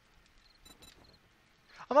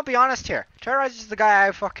gonna be honest here. Terrorizer is the guy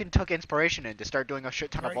I fucking took inspiration in to start doing a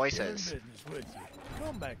shit ton of Great doing voices. business with you.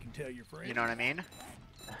 Come back and tell your friends. You know what I mean?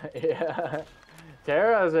 Yeah.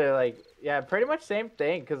 Terrorizer, like, yeah, pretty much same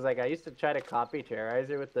thing, because, like, I used to try to copy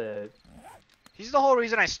Terrorizer with the... He's the whole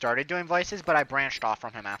reason I started doing voices, but I branched off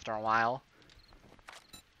from him after a while.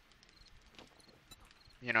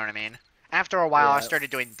 You know what I mean? After a while, I Yeah. started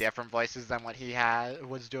doing different voices than what he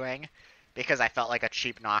was doing, because I felt like a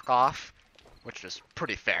cheap knockoff, which was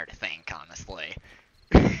pretty fair to think, honestly.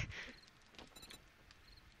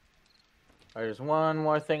 There's one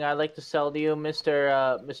more thing I'd like to sell to you,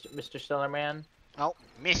 Mr. Stellar Man. Oh,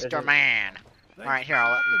 There's Mr. a- Man. Thanks Alright, for here,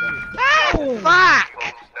 I'll let you stopping do. me. Ah,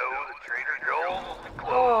 fuck!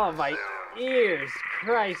 Oh, my ears.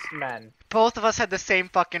 Christ, man. Both of us had the same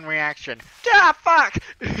fucking reaction. Ah, fuck!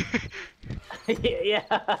 Yeah.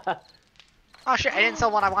 Oh shit, I didn't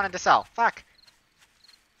sell what I wanted to sell. Fuck.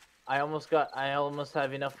 I almost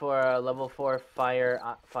have enough for a level 4 fire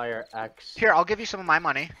axe. Here, I'll give you some of my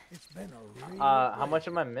money. It's been a real How much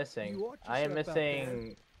pleasure. am I missing? You watch I am yourself out there.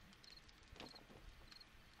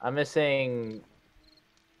 missing...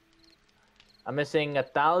 I'm missing You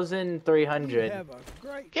 1,300. have a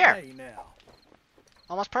great Here. day now.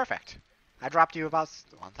 Almost perfect. I dropped you about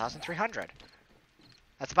 1,300.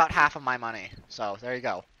 That's about half of my money. So, there you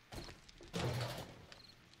go.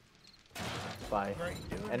 Bye. Great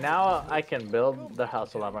doing And now I can build the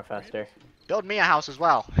house a lot more faster. Build me a house as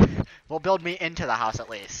well. Well, build me into the house at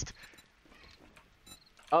least.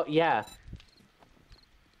 Oh, yeah.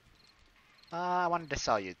 I wanted to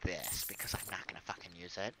sell you this because I'm not gonna fucking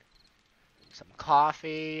use it. Some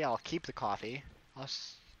coffee. I'll keep the coffee.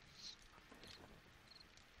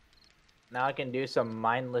 Now I can do some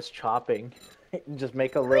mindless chopping. Just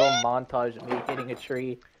make a little montage of me hitting a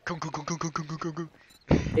tree. Go, go, go, go, go, go, go, go, go.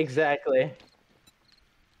 Exactly.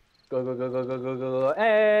 Go, go, go, go, go, go, go, go,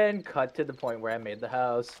 and cut to the point where I made the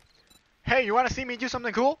house. Hey, you want to see me do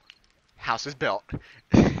something cool? House is built.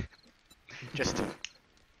 Just.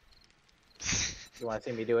 You want to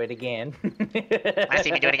see me do it again? Want to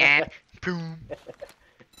see me do it again? Boom.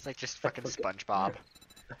 It's like just fucking SpongeBob.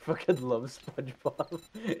 I fucking love SpongeBob. Want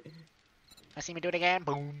to see me do it again?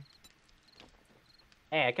 Boom.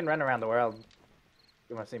 Hey, I can run around the world.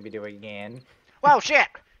 You want to see me do it again? Whoa, shit!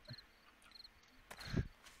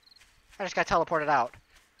 I just got teleported out.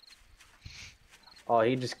 Oh,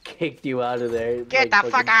 he just kicked you out of there. Get like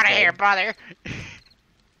the fuck fucking out of Ted. here, brother!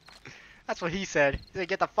 That's what he said. He said,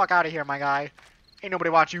 get the fuck out of here, my guy. Ain't nobody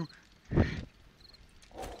wants you.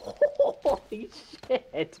 Holy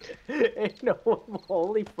shit! No,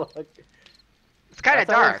 holy fuck. It's kind of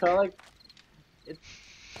That's how it dark. felt like.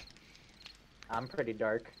 I'm pretty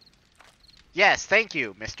dark. Yes, thank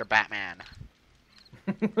you, Mr. Batman.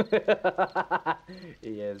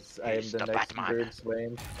 Yes, I am the Mr. next Batman. Bruce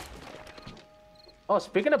Wayne. Oh,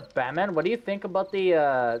 speaking of Batman, what do you think about the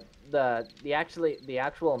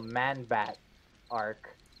actual Man Bat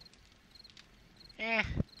arc? Eh.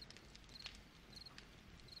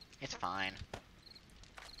 It's fine.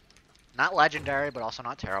 Not legendary, but also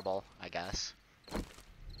not terrible, I guess.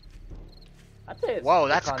 I'd say it's Whoa, the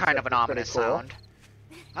that's kind of concept an is pretty ominous cool. sound.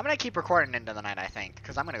 I'm gonna keep recording into the night, I think,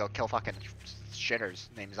 because I'm gonna go kill fucking shitters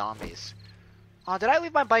named zombies. Oh, did I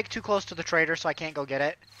leave my bike too close to the trader so I can't go get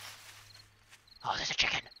it? Oh, there's a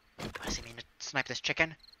chicken. You wanna see me snipe this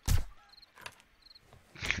chicken?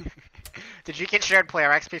 Did you get shared player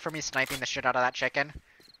XP for me sniping the shit out of that chicken?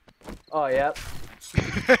 Oh, yep.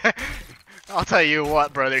 I'll tell you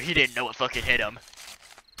what, brother, he didn't know what fucking hit him.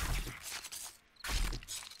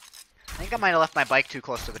 I think I might have left my bike too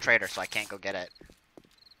close to the trader, so I can't go get it.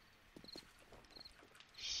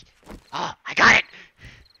 Oh, I got it!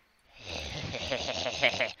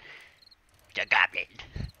 The goblin.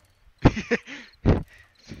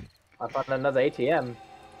 I found another ATM.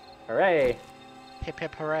 Hooray! Hip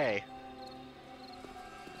hip hooray.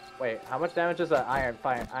 Wait, how much damage does an iron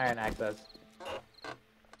axe does?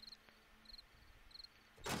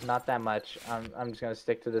 Not that much. I'm just gonna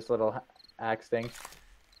stick to this little axe thing.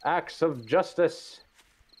 Axe of justice.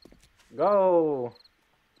 Go.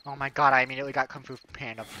 Oh my god, I immediately got Kung Fu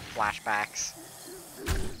Panda flashbacks.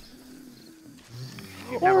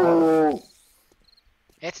 You've never... Oh.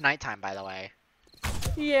 It's nighttime, by the way.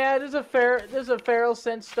 Yeah, there's a feral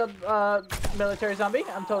sensed military zombie.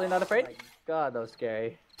 I'm totally not afraid. God, that was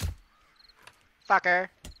scary. Fucker.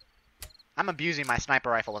 I'm abusing my sniper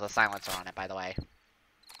rifle with a silencer on it, by the way.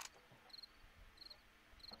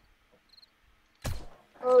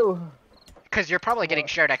 Oh. Because you're probably getting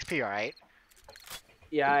shared XP, alright?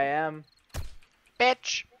 Yeah, I am.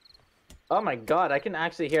 Bitch! Oh my god, I can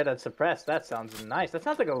actually hear that suppressed. That sounds nice. That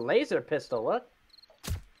sounds like a laser pistol. What?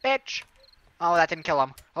 Bitch! Oh, that didn't kill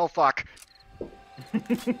him. Oh, fuck.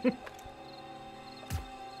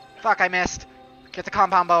 Fuck, I missed. Get the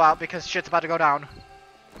compound bow out because shit's about to go down.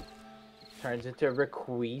 Turns into a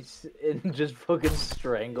requeese and just fucking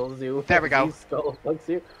strangles you. There we go. He skull fucks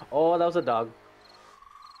you. Oh, that was a dog.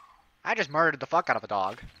 I just murdered the fuck out of a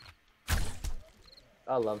dog.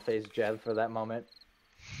 I love Phase Jeb for that moment.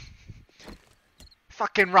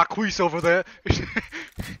 Fucking Raquise over there.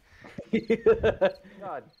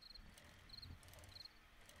 God.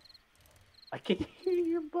 I can hear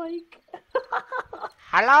your bike.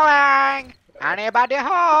 Hello, Ang. Anybody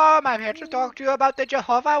home? I'm here to talk to you about the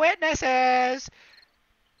Jehovah Witnesses.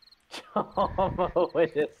 Jehovah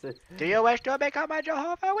Witnesses. Do you wish to become a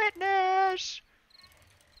Jehovah Witness?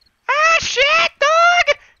 Ah, shit,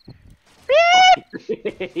 dog!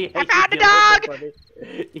 Beep! Yeah, I found you a deal with it for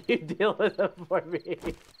me. You deal with it for me.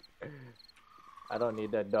 I don't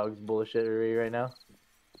need that dog's bullshittery right now.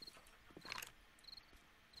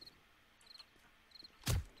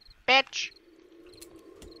 Bitch!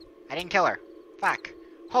 I didn't kill her. Fuck.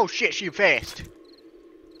 Oh shit, she faced.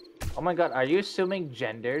 Oh my god, are you assuming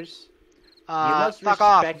genders? You must fuck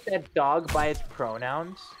off. respect that dog by its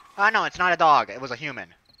pronouns. No, it's not a dog. It was a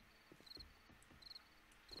human.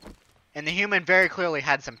 And the human very clearly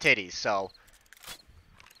had some titties, so...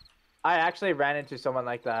 I actually ran into someone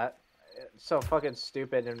like that. It's so fucking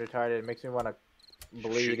stupid and retarded. It makes me want to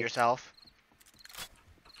bleed. Shoot yourself.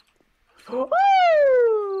 Woo!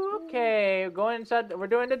 Okay, going inside. We're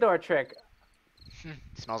doing the door trick.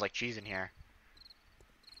 Smells like cheese in here.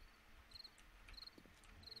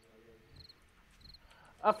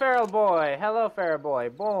 A feral boy. Hello, feral boy.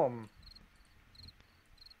 Boom.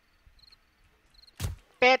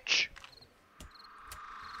 Bitch!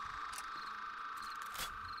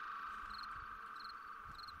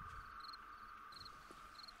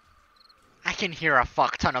 I can hear a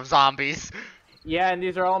fuck ton of zombies. Yeah, and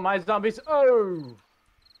these are all my zombies. Oh!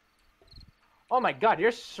 Oh my god,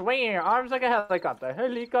 you're swinging your arms like a helicopter.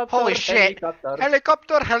 Helicopter. Holy shit! Helicopter.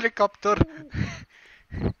 Helicopter, helicopter!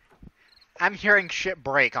 I'm hearing shit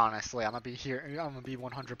break, honestly. I'm gonna be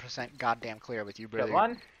 100% goddamn clear with you, Get brother.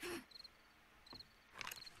 one.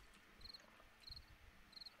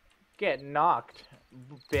 Get knocked,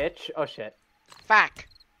 bitch. Oh shit. Fuck!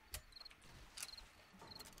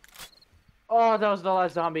 Oh, that was the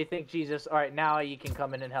last zombie. Thank Jesus. All right, now you can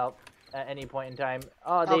come in and help at any point in time.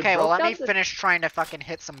 Oh, they Okay, well, broke let me down the- finish trying to fucking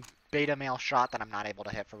hit some beta male shot that I'm not able to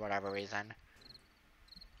hit for whatever reason.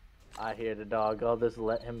 I hear the dog. I'll just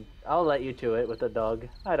let him. I'll let you to it with the dog.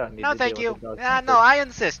 I don't need No, to thank deal you. with the dog. No, I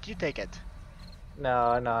insist. You take it.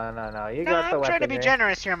 No, no, no, no. You No, got the I'm trying to be weaponry.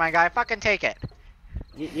 generous here, my guy. Fucking take it.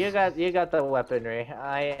 You got the weaponry.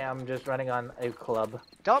 I am just running on a club.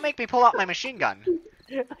 Don't make me pull out my machine gun.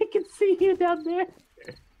 I can see you down there.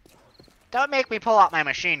 Don't make me pull out my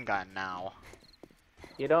machine gun now.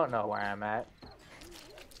 You don't know where I'm at.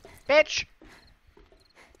 Bitch!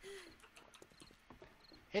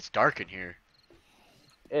 It's dark in here.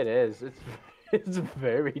 It is. It's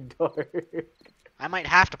very dark. I might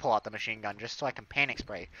have to pull out the machine gun just so I can panic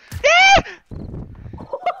spray.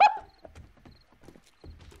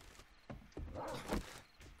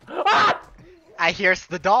 Ah! I hears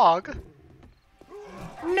the dog.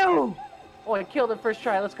 No! Oh, I killed it first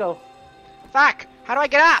try. Let's go. Fuck! How do I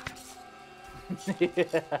get up?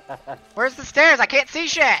 Where's the stairs? I can't see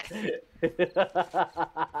shit!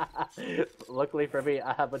 Luckily for me,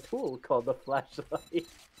 I have a tool called the flashlight.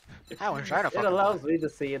 I was trying to It fucking... allows me to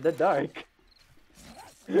see in the dark.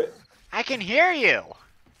 I can hear you!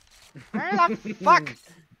 Where the fuck?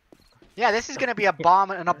 Yeah, this is gonna be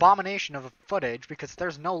an abomination of footage because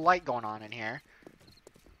there's no light going on in here.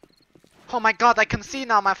 Oh my god, I can see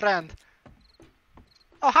now, my friend!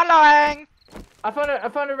 Oh, hello, Ang! I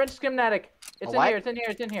found a wrench schematic. It's A in what? here, it's in here,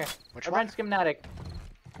 it's in here. Which A one? wrench schematic.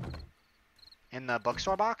 In the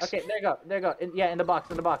bookstore box? Okay, there you go, there you go. Yeah, in the box,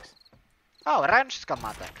 in the box. Oh, wrench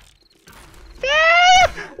schematic.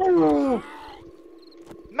 Ooh.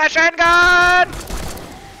 Machine gun!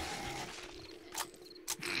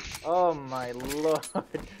 Oh my lord.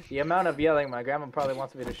 The amount of yelling, my grandma probably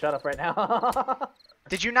wants me to shut up right now.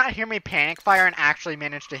 Did you not hear me panic fire and actually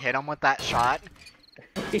manage to hit him with that shot?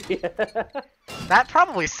 Yeah. That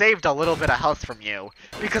probably saved a little bit of health from you,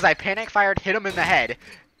 because I panic fired, hit him in the head,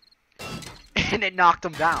 and it knocked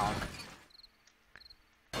him down.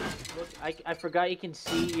 Look, I forgot you can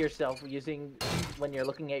see yourself using when you're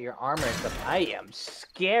looking at your armor and stuff. I am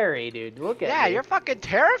scary, dude. Look at Yeah, me. you're fucking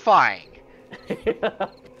terrifying.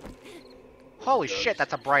 Holy shit,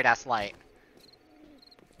 that's a bright ass light.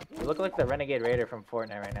 You look like the Renegade Raider from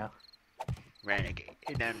Fortnite right now. Renegade.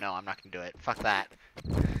 No, I'm not gonna do it. Fuck that.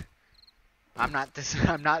 I'm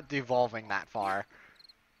not devolving that far.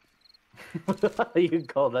 You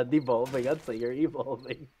call that devolving? I'd say you're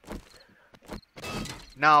evolving.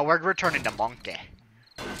 No, we're returning to monkey.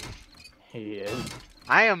 He is.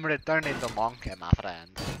 I am returning to monkey, my friend.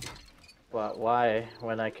 But why?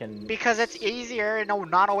 When I can... Because it's easier and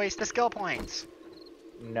not to waste the skill points.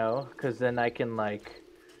 No, because then I can, like...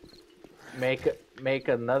 Make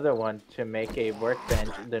another one to make a workbench,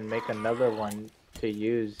 then make another one to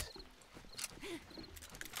use.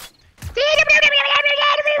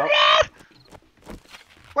 Oh.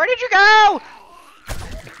 Where did you go?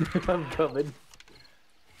 I'm coming.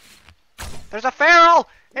 There's a feral,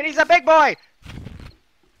 and he's a big boy.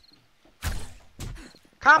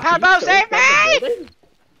 Compound bow, save me!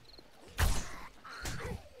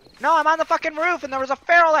 No, I'm on the fucking roof, and there was a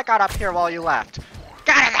feral that got up here while you left.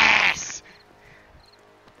 Got his ass!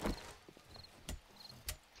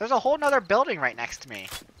 There's a whole nother building right next to me.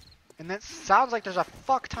 And it sounds like there's a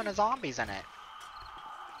fuck ton of zombies in it.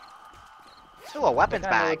 Ooh, a weapons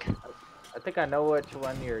bag. I think I know which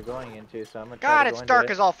one you're going into, so I'm gonna try God, to it's go into dark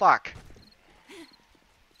it. as all fuck.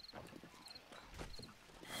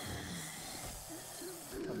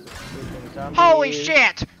 Zombies. Holy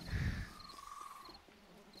shit!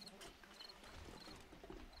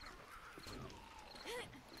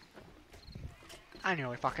 I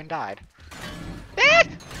nearly fucking died. Ah!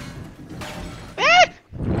 Ah!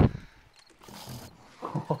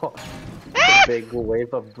 A big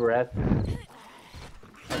wave of breath.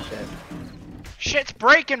 Like that. Shit's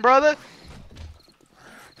breaking, brother!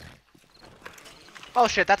 Oh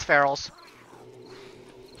shit, that's ferals.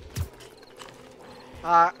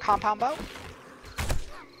 Compound bow?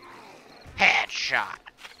 Headshot.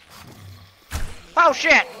 Oh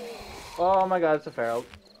shit! Oh my god, it's a feral.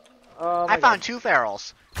 Oh my I found god. 2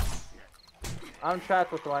 ferals. I'm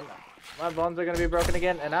trapped with one. My bones are gonna be broken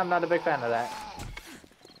again, and I'm not a big fan of that.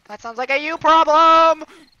 That sounds like a you problem!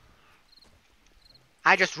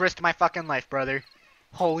 I just risked my fucking life, brother.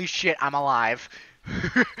 Holy shit, I'm alive.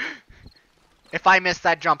 If I missed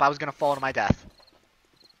that jump, I was gonna fall to my death.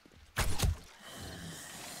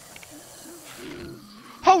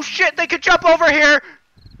 Oh shit, they could jump over here!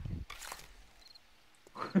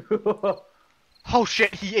 Oh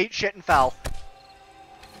shit, he ate shit and fell.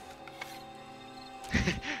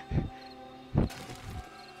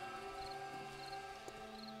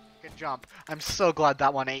 jump. I'm so glad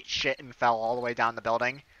that one ate shit and fell all the way down the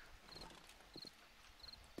building.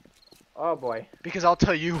 Oh boy. Because I'll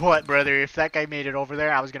tell you what, brother, if that guy made it over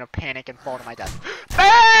there, I was gonna panic and fall to my death.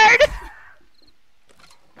 Bird!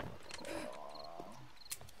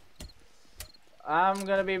 I'm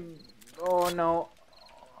gonna be... Oh no.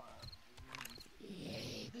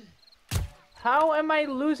 How am I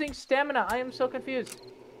losing stamina? I am so confused.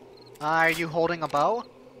 Are you holding a bow?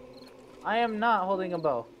 I am not holding a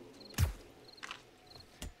bow.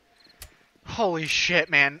 Holy shit,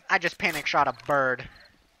 man. I just panic shot a bird.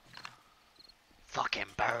 Fucking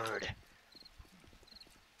bird.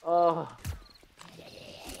 Oh.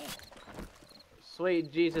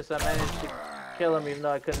 Sweet Jesus, I managed to kill him even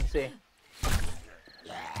though I couldn't see.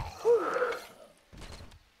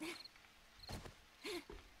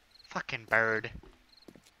 Fucking bird.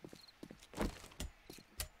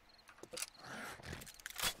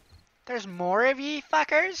 There's more of ye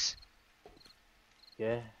fuckers?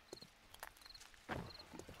 Yeah.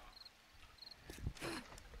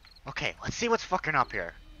 Okay, let's see what's fucking up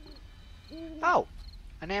here. Oh,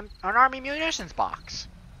 an army munitions box.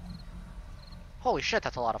 Holy shit,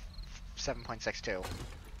 that's a lot of 7.62. I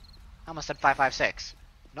almost said 5.56.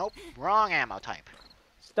 Nope, wrong ammo type.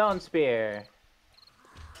 Stone spear.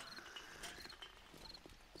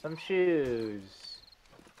 Some shoes.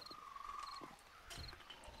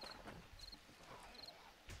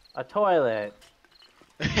 A toilet.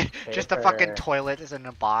 Just a fucking Paper. toilet is in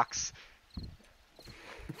a box.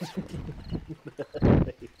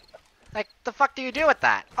 Like, the fuck do you do with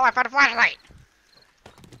that? Oh, I found a flashlight!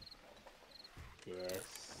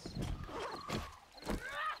 Yes.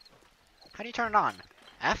 How do you turn it on?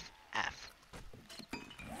 F? F.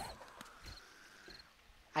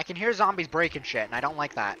 I can hear zombies breaking shit, and I don't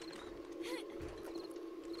like that.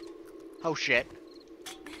 Oh shit.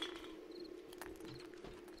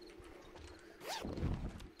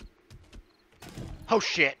 Oh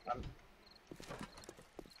shit.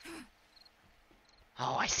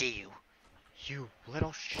 Oh, I see you. You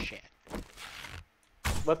little shit.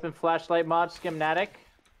 Weapon flashlight mod schematic.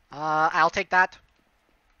 I'll take that.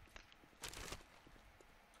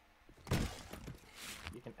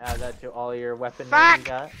 You can add that to all your weaponry Fuck! you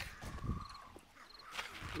got.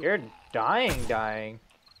 You're dying.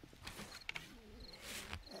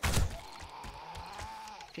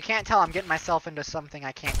 If you can't tell, I'm getting myself into something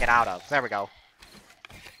I can't get out of. There we go.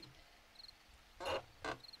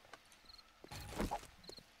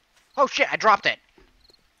 Oh shit, I dropped it.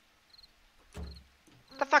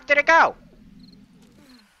 The fuck did it go?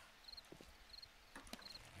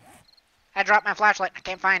 I dropped my flashlight. I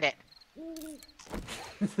can't find it.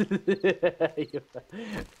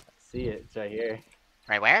 See it, it's right here.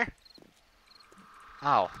 Right where?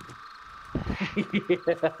 Oh.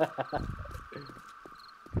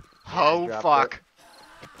 Oh dropped fuck.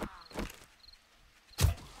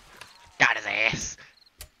 Got his ass.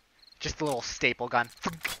 Just a little staple gun.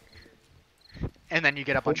 And then you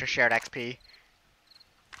get a bunch of shared XP.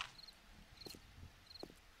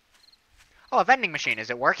 Oh, a vending machine. Is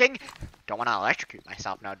it working? Don't want to electrocute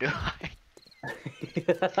myself now, do I?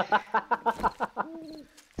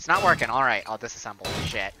 It's not working. Alright, I'll disassemble this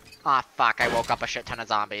shit. Aw, fuck. I woke up a shit ton of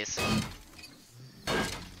zombies.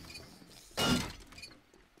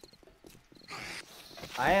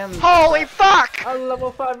 I am Holy fuck! a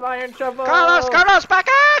level 5 iron shovel! Carlos, back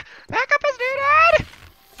up! Backup is needed!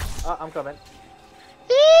 Oh, I'm coming.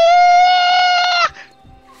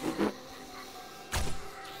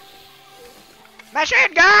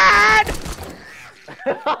 Machine gun!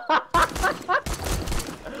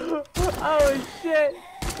 Oh shit!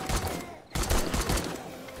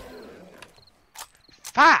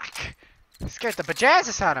 Fuck! Scared the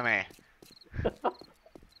bejazzes out of me.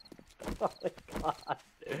 Oh my god.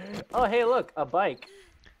 Oh hey look, a bike.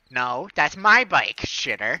 No, that's my bike,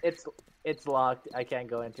 shitter. It's locked. I can't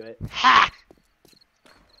go into it. Ha!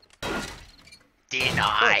 Oh,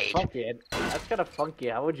 Denied. funky. That's kind of funky.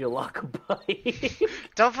 How would you lock a bike?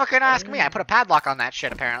 Don't fucking ask me. I put a padlock on that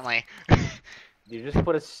shit, apparently. You just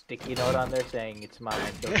put a sticky note on there saying it's mine.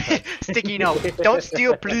 Don't touch. Sticky note. Don't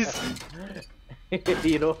steal, please.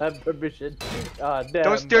 You don't have permission. Damn,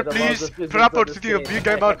 Don't steal, by the laws please. of physics Proper of the to the state, big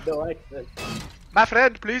I amount. have no access. My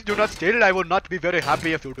friend, please do not steal. I will not be very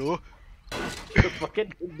happy if you do. You're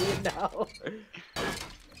fucking Indian now.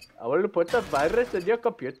 I will put a virus in your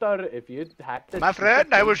computer if you hack this. My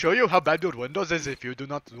friend, I will show you how bad your Windows is if you do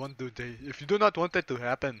not want to. If you do not want it to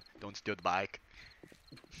happen, don't steal the bike.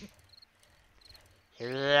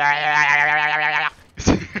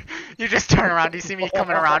 You just turn around. You see me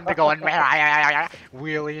coming around, going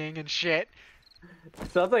wheeling and shit.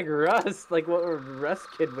 Sounds like Russ, like what a Russ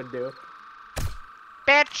kid would do.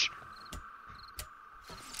 Bitch!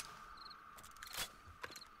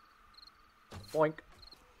 Boink.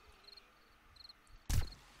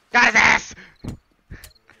 Got his ass!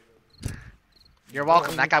 You're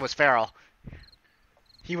welcome, that guy was feral.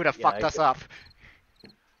 He would have Yeah, fucked us up.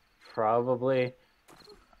 Probably.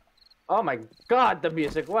 Oh my god, the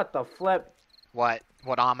music! What the flip? What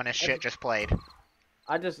ominous shit just played?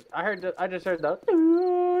 I just heard the.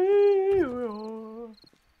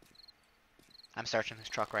 I'm searching this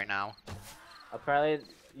truck right now. Apparently,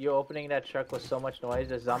 you opening that truck with so much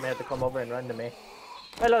noise, a zombie had to come over and run to me.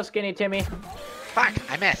 Hello, Skinny Timmy. Fuck,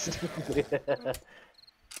 I missed.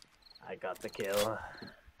 I got the kill.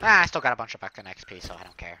 Ah, I still got a bunch of fucking XP, so I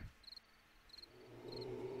don't care.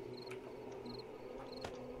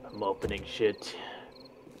 I'm opening shit.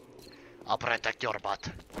 I'll protect your butt.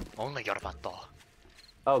 Only your butt, though.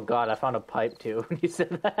 Oh god, I found a pipe too when you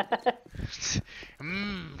said that.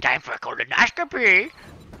 Time for a colonoscopy.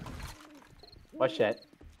 What shit?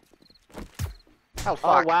 Oh, fuck.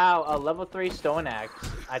 Oh wow, a level 3 stone axe.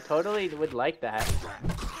 I totally would like that.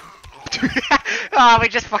 Oh, we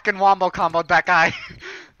just fucking wombo comboed that guy.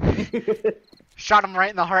 Shot him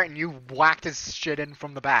right in the heart and you whacked his shit in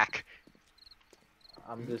from the back.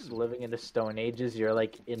 I'm just living in the stone ages, you're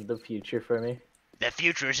like in the future for me. The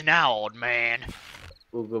future's now, old man.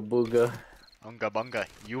 Ooga booga. Unga bunga,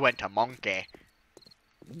 you went to monkey.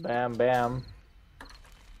 Bam bam.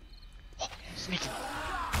 Oh, sneaky.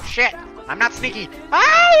 Shit, I'm not sneaky.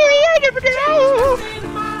 I never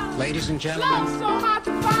know. Ladies and gentlemen,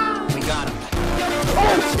 we got him.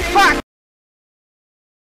 Oh, fuck!